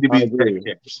 Yeah. They need to be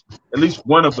champs. At least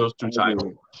one of those two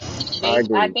titles.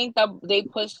 I think they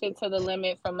pushed it to the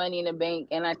limit for Money in the Bank,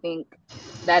 and I think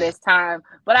that it's time.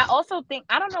 But I also think,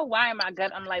 I don't know why in my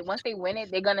gut, I'm like, once they win it,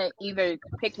 they're going to either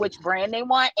pick which brand they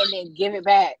want and then give it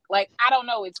back. Like, I don't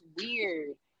know. It's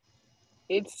weird.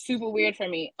 It's super weird for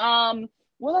me.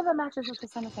 What other matches was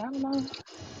this? I don't know.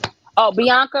 Oh,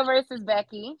 Bianca versus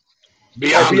Becky.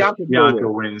 Bianca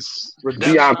wins.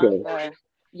 Bianca.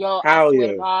 Yo, Hell I swear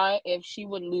yeah. to God, if she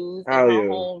would lose Hell in her yeah.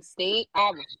 home state,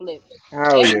 I would flip.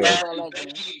 Hell yeah.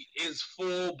 Becky is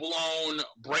full blown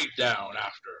breakdown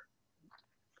after.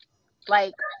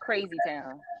 Like crazy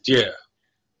town. Yeah.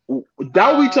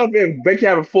 That would be tough if Becky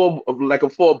have a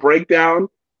full breakdown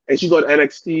and she go to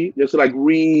NXT just to like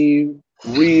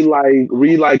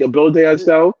build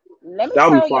herself. Let me That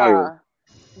would tell be fire. y'all,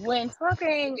 when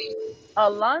fucking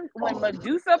when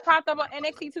Medusa popped up on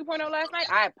NXT 2.0 last night,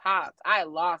 I popped. I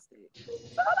lost it.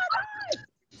 Oh my God.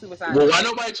 Suicide. Well, why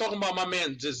nobody talking about my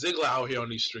man Ziggler out here on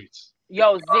these streets?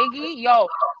 Yo, Ziggy,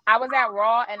 I was at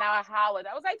Raw and I hollered.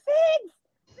 I was like, Ziggs!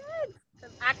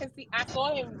 Because I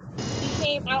saw him. He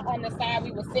came out on the side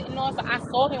we were sitting on, so I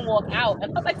saw him walk out.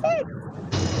 And I was like, Ziggs!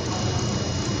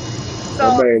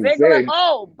 So, Ziggler,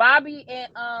 Bobby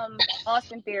and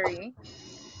Austin Theory.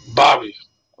 Bobby.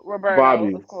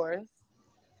 Roberto, of course.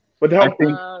 But I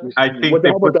think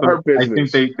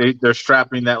they're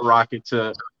strapping that rocket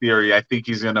to Theory. I think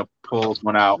he's gonna pull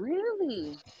one out.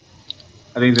 Really?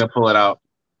 I think he's gonna pull it out.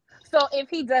 So if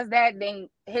he does that, then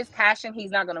his passion,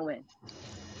 he's not gonna win.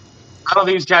 I don't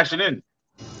think he's cashing in.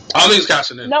 I don't think he's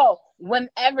cashing in. No,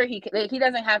 whenever he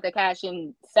doesn't have to cash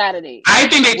in Saturday. I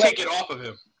think they take it off of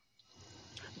him.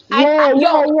 So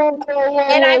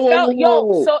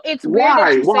it's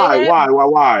weird.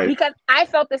 Why? Because I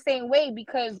felt the same way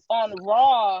because on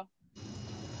Raw,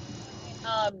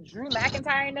 Drew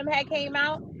McIntyre and them had came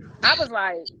out. I was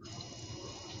like,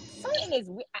 something is.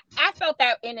 I felt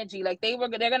that energy. Like they're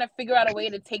gonna figure out a way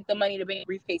to take the Money to Bank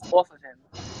briefcase off of him.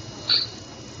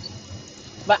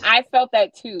 But I felt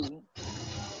that too.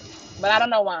 But I don't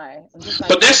know why.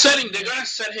 But they're gonna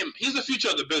set him. He's the future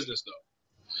of the business, though.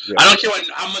 Yeah. I don't care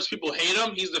how much people hate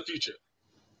him. He's the future.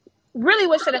 really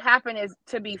what should have happened is,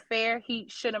 to be fair, he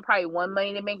shouldn't probably won Money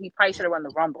in the Bank. He probably should have won the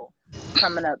Rumble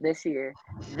coming up this year.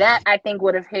 That I think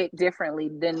would have hit differently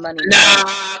than Money in the Bank.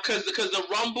 Nah, because the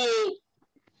Rumble,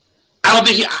 I don't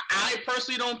think I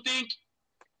personally don't think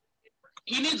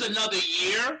he needs another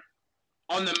year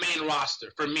on the main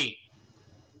roster for me.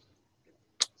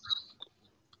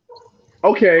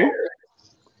 Okay.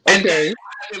 And Okay. then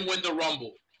have him win the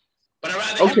Rumble. But I'd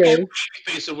rather him go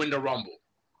babyface and win the Rumble.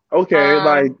 Okay,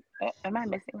 like. Am I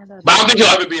missing another? But I don't think he'll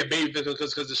ever be a babyface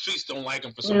because the streets don't like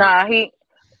him for some reason.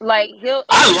 He'll.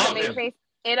 I love him.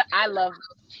 I love,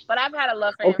 but I've had a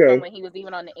love for him from when he was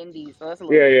even on the Indies. So that's a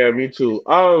little yeah, me too.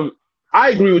 I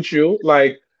agree with you.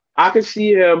 Like, I can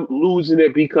see him losing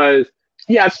it because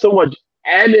he has so much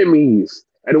enemies,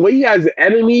 and the way he has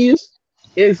enemies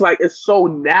is like it's so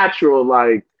natural.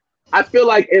 Like, I feel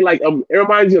like it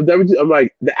reminds me of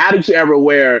like the Attitude Era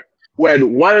where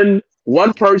when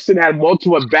one person had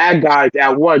multiple bad guys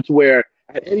at once, where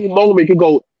at any moment it could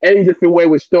go any different way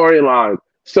with storyline.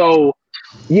 So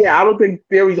yeah, I don't think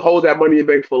Theory holds that Money in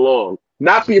the Bank for long.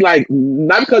 Not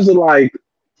because of like,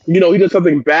 he does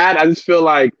something bad. I just feel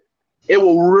like it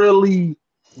will really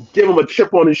give him a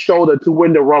chip on his shoulder to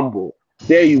win the Rumble.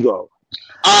 There you go.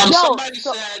 Somebody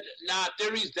said, nah,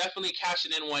 Theory's definitely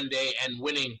cashing in one day and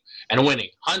winning.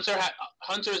 Hunter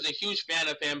is a huge fan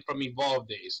of him from Evolve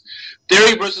days.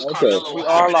 Theory versus Carmelo will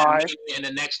happen in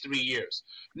the next 3 years.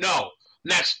 No,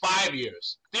 next 5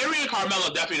 years. Theory and Carmelo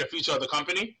are definitely the future of the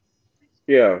company.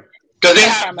 Yeah. Because they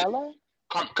have Carmelo?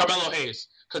 Carmelo Hayes.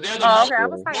 Because they're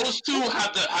the those two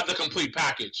have the complete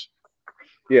package.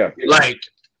 Yeah. Like,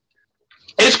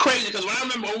 it's crazy because when I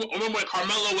remember when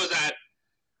Carmelo was at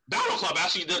Battle Club,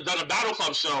 actually done a Battle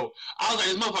Club show, I was like,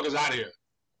 this motherfucker's out of here.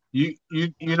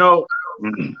 You know,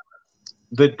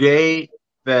 the day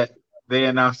that they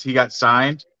announced he got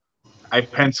signed, I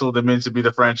penciled him in to be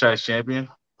the franchise champion.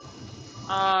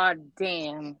 Oh,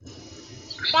 damn.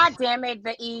 God damn it,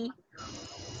 the E.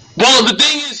 Well, the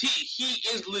thing is, he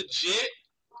is legit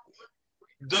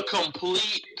the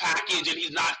complete package,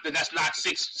 and that's not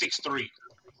 6'3".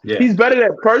 Yeah. He's better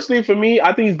than, personally for me,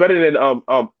 I think he's better than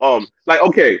like,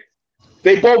 okay,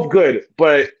 they both good,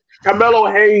 but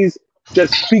Carmelo Hayes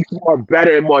just speaks more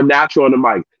better and more natural on the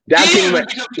mic. That's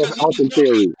because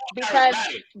Theory.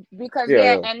 Because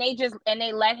and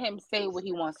they let him say what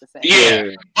he wants to say.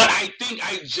 Yeah. But I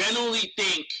genuinely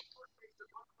think,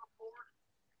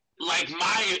 like,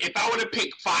 if I were to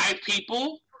pick 5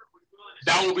 people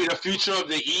that would be the future of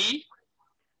the E,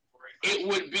 it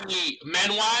would be,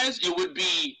 men-wise, it would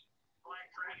be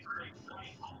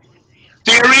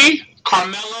Theory,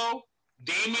 Carmelo,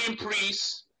 Damian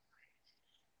Priest.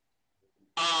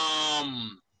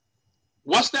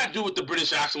 What's that dude with the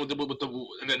British accent with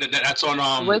the that's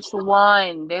on Which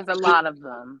one? There's a lot of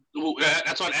them.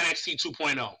 That's on NXT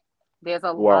 2.0. There's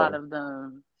a lot of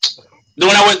them. The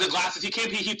one that wears the glasses. He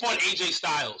fought AJ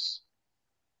Styles.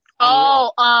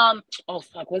 Oh,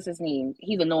 fuck, what's his name?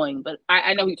 He's annoying, but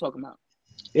I know who you're talking about.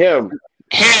 Him,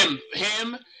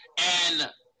 and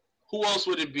who else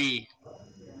would it be?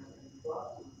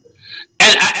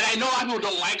 And I know a lot of people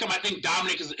don't like him. I think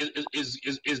Dominic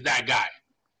is that guy.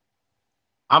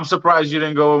 I'm surprised you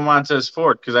didn't go with Montez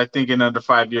Ford because I think in under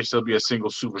 5 years he'll be a single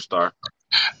superstar.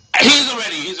 He's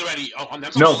already on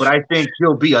that. No, but I think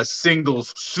he'll be a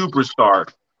singles superstar.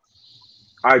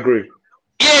 I agree.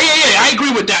 Yeah. I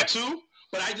agree with that too.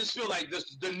 But I just feel like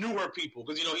the newer people,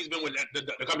 because he's been with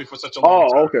the company for such a long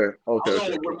time.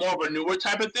 Okay. We're more of a newer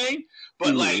type of thing.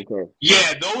 But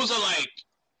those are like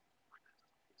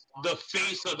the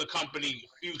face of the company,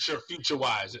 future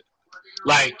wise.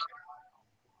 Like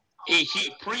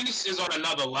Priest is on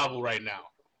another level right now.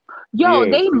 Yo,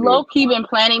 they low-key been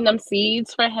planting them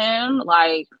seeds for him,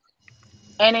 like,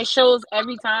 and it shows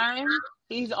every time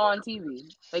he's on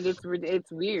TV. Like,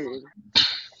 it's weird.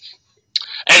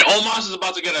 And Omos is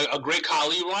about to get a Great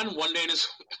Khali run one day in his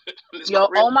career.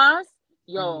 Omos,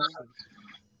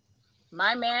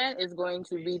 my man is going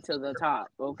to be to the top,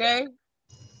 okay?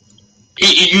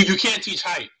 You can't teach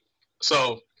height,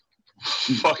 so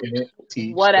fuck it.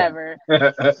 Whatever.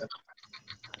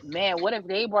 Man, what if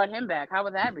they brought him back? How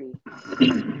would that be?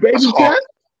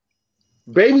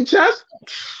 Baby chest?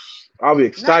 I'll be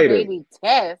excited. Not baby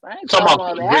chest. I ain't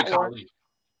talking about that one.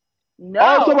 No,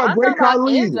 I'm talking about Great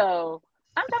Khali. I'm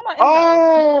talking about Enzo.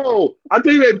 Oh, I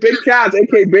think they're Big Cass,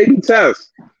 aka Baby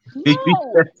Test.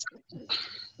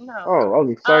 No. Oh, I was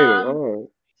excited.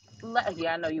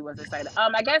 Yeah, I know you was excited.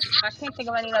 I guess I can't think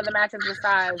of any other matches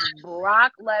besides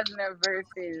Brock Lesnar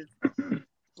versus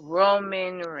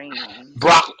Roman Reigns.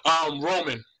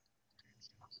 Roman.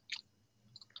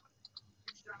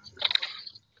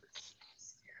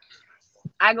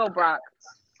 I go Brock.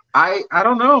 I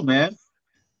don't know, man.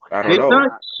 I don't They've know. done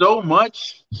so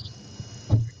much,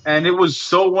 and it was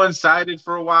so one-sided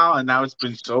for a while, and now it's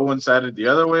been so one-sided the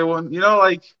other way. What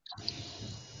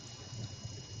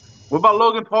about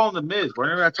Logan Paul and The Miz? Why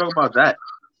don't I talk about that?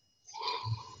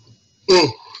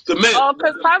 The Miz. Oh,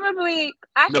 because probably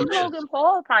I The think Miz. Logan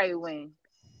Paul will probably win.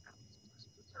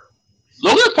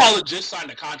 Logan Paul just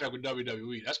signed a contract with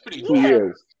WWE. That's pretty. 2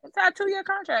 years. It's a 2-year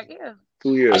contract. Yeah.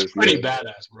 2 years. That's pretty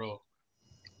badass, bro.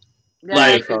 Yeah,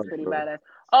 Like- that's pretty badass.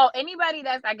 Oh, anybody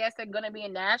that's I guess they're gonna be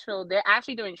in Nashville, they're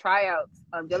actually doing tryouts.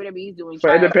 WWE's doing For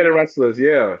tryouts independent wrestlers,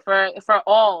 yeah. for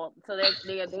all. So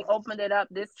they opened it up.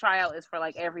 This tryout is for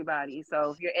like everybody.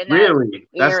 So if you're in that Really?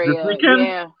 That's area, this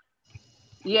weekend?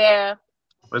 yeah.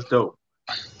 That's dope.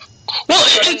 Well,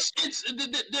 it's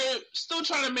they're still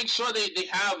trying to make sure they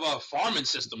have a farming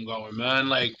system going, man.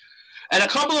 Like, and a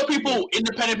couple of people,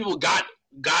 independent people, got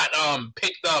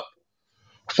picked up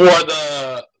for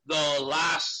the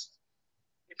last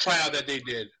tryout that they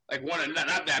did. Like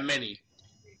not that many.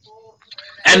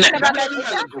 And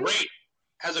WWE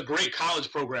has a great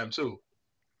college program too.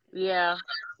 Yeah.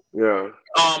 Yeah.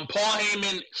 Paul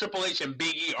Heyman, Triple H, and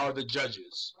Big E are the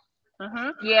judges.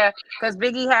 Yeah, because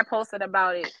Big E had posted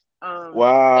about it. Wow.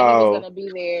 And he was gonna be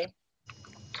there.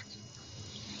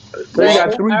 So you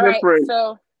got three all different. Right,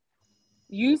 so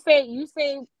you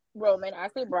say Roman, I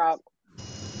say Brock.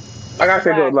 I gotta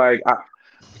say, though, like,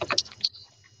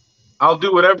 I'll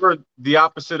do whatever the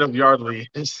opposite of Yardley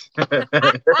is.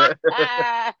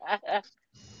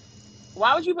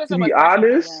 Why would you put so To much be pressure on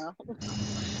honest, him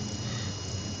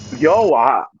now?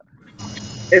 yo,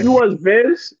 if it was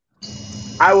Vince,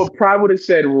 I would probably have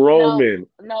said Roman.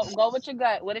 No, go with your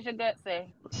gut. What does your gut say?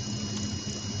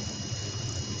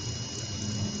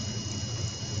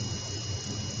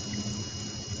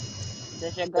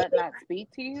 Does your gut not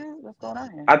speak to you? What's going on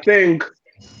here? I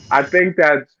think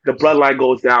that the bloodline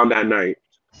goes down that night.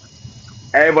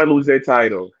 Everybody lose their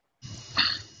title.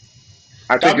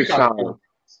 I think it's time.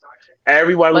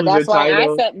 Everybody But lose their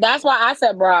title. That's why I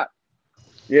said Brock.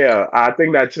 Yeah, I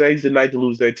think that today's the night to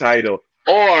lose their title.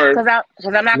 Or because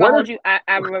I'm not gonna hold you.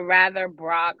 I would rather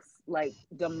Brock's like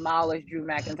demolish Drew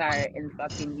McIntyre in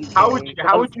fucking UK. How would you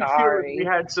feel if we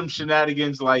had some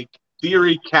shenanigans like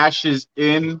Theory cashes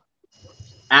in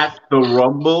at the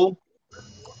Rumble,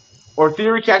 or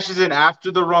Theory cashes in after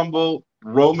the Rumble,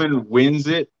 Roman wins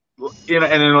it, and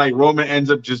then like Roman ends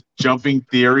up just jumping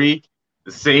Theory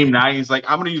the same night. He's like,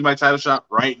 I'm gonna use my title shot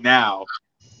right now.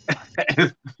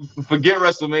 Forget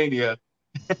WrestleMania.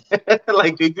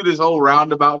 Like they do this whole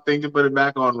roundabout thing to put it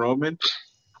back on Roman.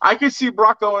 I could see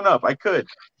Brock going up. I could.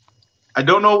 I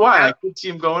don't know why. I could see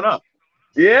him going up.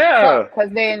 yeah, because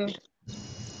then.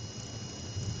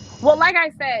 Well, like I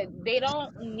said, they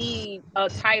don't need a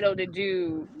title to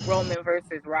do Roman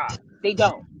versus Rock. They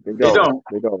don't. They don't.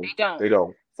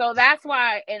 So that's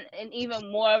why, and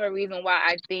even more of a reason why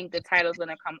I think the title's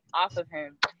gonna come off of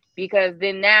him, because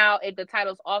then now if the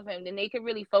title's off him, then they can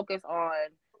really focus on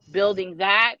building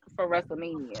that for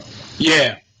WrestleMania.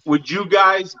 Yeah. Would you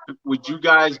guys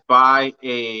buy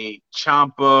a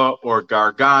Ciampa or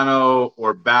Gargano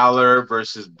or Balor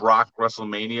versus Brock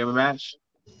WrestleMania match?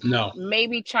 No.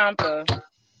 Maybe Ciampa.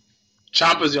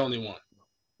 Ciampa's the only one.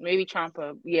 Maybe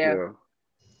Ciampa. Yeah.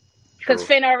 Because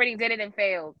Finn already did it and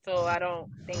failed, so I don't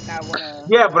think I want to.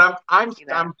 Yeah, but I'm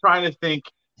trying to think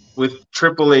with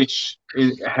Triple H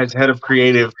as head of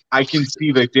creative. I can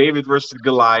see the David versus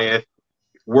Goliath,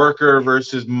 Worker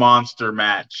versus Monster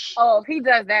match. Oh, if he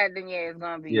does that, then yeah, it's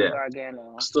gonna be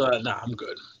Gargano. I'm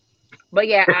good. But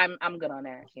yeah, I'm good on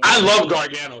that. Yeah. I love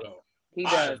Gargano though. He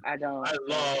does. I don't. I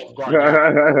love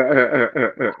Gargano.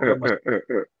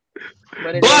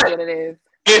 But it is what it is.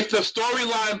 If the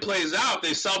storyline plays out,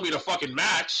 they sell me the fucking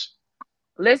match.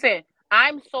 Listen,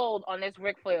 I'm sold on this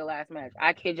Ric Flair last match.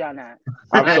 I kid y'all not.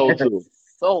 I'm sold too.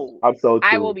 I'm sold too.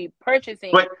 I will be purchasing.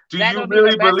 But do you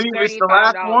really believe it's the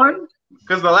last one?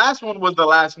 Because the last one was the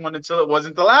last one until it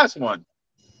wasn't the last one.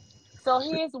 So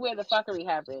here's where the fuckery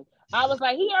happened. I was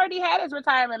like, he already had his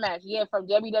retirement match. Yeah, from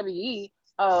WWE.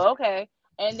 Oh, okay.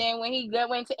 And then when he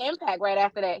went to Impact right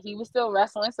after that, he was still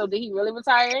wrestling. So did he really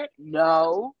retire?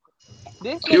 No.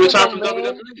 He retired from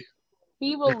WWE.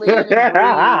 He will live and breathe and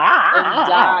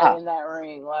die in that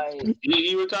ring. Like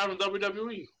he retired from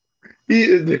WWE.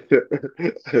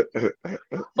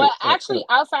 But actually,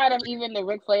 outside of even the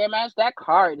Ric Flair match, that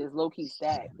card is low key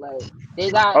stacked. Like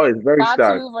they got it's very stacked.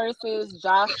 Fatu versus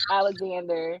Josh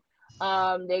Alexander.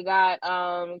 They got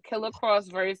Killer Cross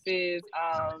versus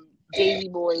Davey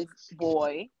Boy's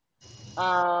boy.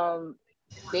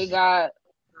 They got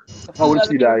I want to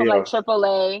see that, like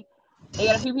AAA.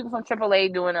 Yeah, a few people from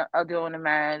AAA doing a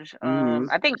match.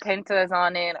 I think Penta is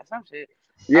on it or some shit.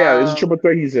 Yeah, it's a triple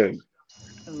threat he's in.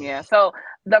 Yeah, so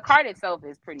the card itself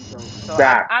is pretty dope. So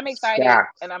I'm excited,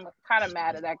 and I'm kind of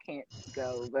mad that I can't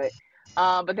go, but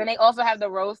then they also have the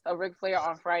roast of Ric Flair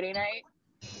on Friday night.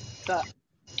 So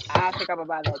I think I'm gonna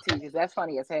buy that too because that's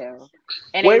funny as hell.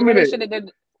 And Wait a they really minute. should have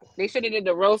did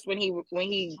the roast when he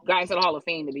got into the Hall of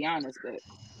Fame, to be honest, but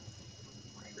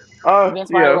Vince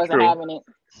probably wasn't having it.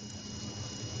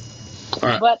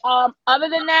 Right. But other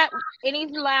than that, any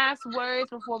last words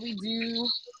before we do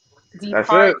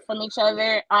depart from each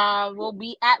other? We'll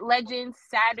be at Legends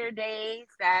Saturday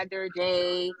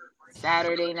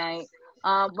night.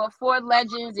 Before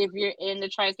Legends, if you're in the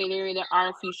tri-state area, there are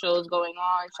a few shows going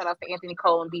on. Shout out to Anthony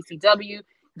Cole and BCW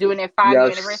doing their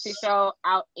 5-year anniversary show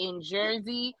out in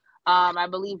Jersey. I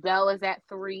believe Bell is at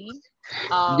 3.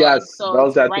 So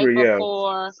Bell's at 3.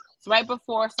 It's right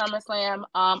before SummerSlam.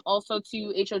 Also,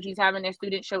 too, HOG's having their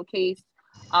student showcase.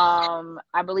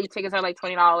 I believe tickets are like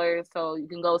 $20, so you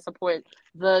can go support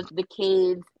the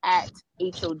kids at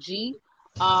HOG.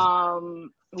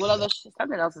 What other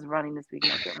something else is running this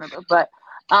weekend? I can't remember, but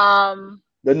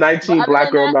the 19th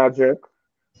Black Girl Magic.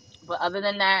 But other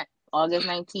than that, August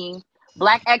 19th,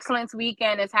 Black Excellence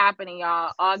Weekend is happening,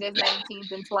 y'all. August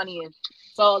 19th and 20th.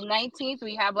 So 19th,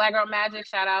 we have Black Girl Magic.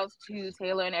 Shout outs to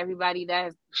Taylor and everybody that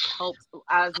has helped,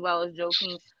 as well as Joe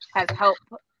King has helped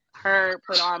her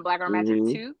put on Black Girl Magic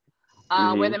 2.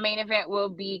 Where the main event will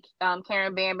be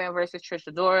Karen Bam Bam versus Trish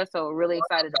Adora. So really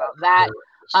excited about that.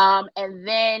 And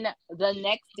then the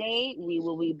next day, we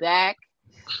will be back.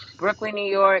 Brooklyn, New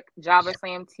York, Jobber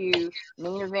Slam 2,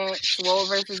 main event, Swole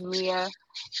versus Mia.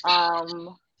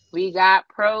 We got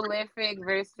Prolific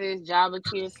versus Jabba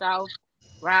Tier South,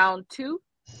 round 2.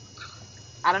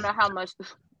 I don't know how much,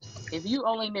 if you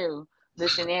only knew the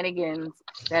shenanigans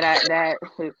that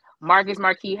Marcus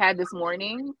Marquis had this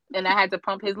morning, and I had to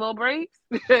pump his little brakes.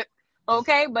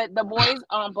 Okay, but the boys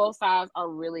on both sides are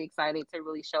really excited to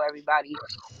really show everybody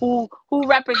who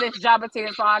represents Jabba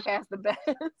Tier's podcast the best.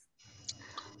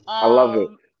 I love it.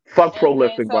 Fuck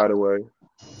Prolific, by the way.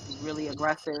 Really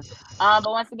aggressive. But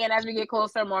once again, as we get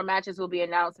closer, more matches will be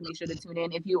announced. So make sure to tune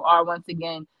in. If you are, once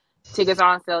again, tickets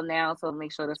are on sale now, so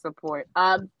make sure to support.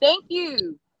 Thank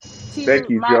you to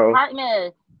my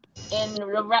partner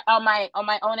on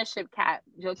my ownership cap,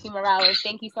 Joaquin Morales.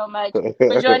 Thank you so much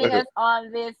for joining us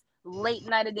on this late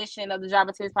night edition of the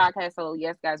Jabba Tiers podcast. So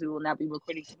yes, guys, we will not be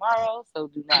recording tomorrow, so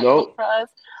do not look for us.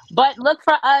 But look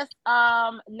for us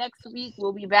next week.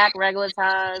 We'll be back regular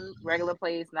time, regular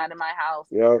place, not in my house.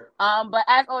 But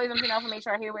as always, I'm Janelle from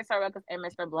HR here with Sir Ruckus and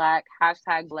Mr. Black.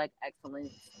 # Black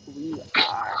Excellence. We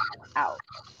are out.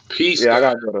 Peace. Yeah, I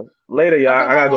gotta go. Later, y'all. I gotta go.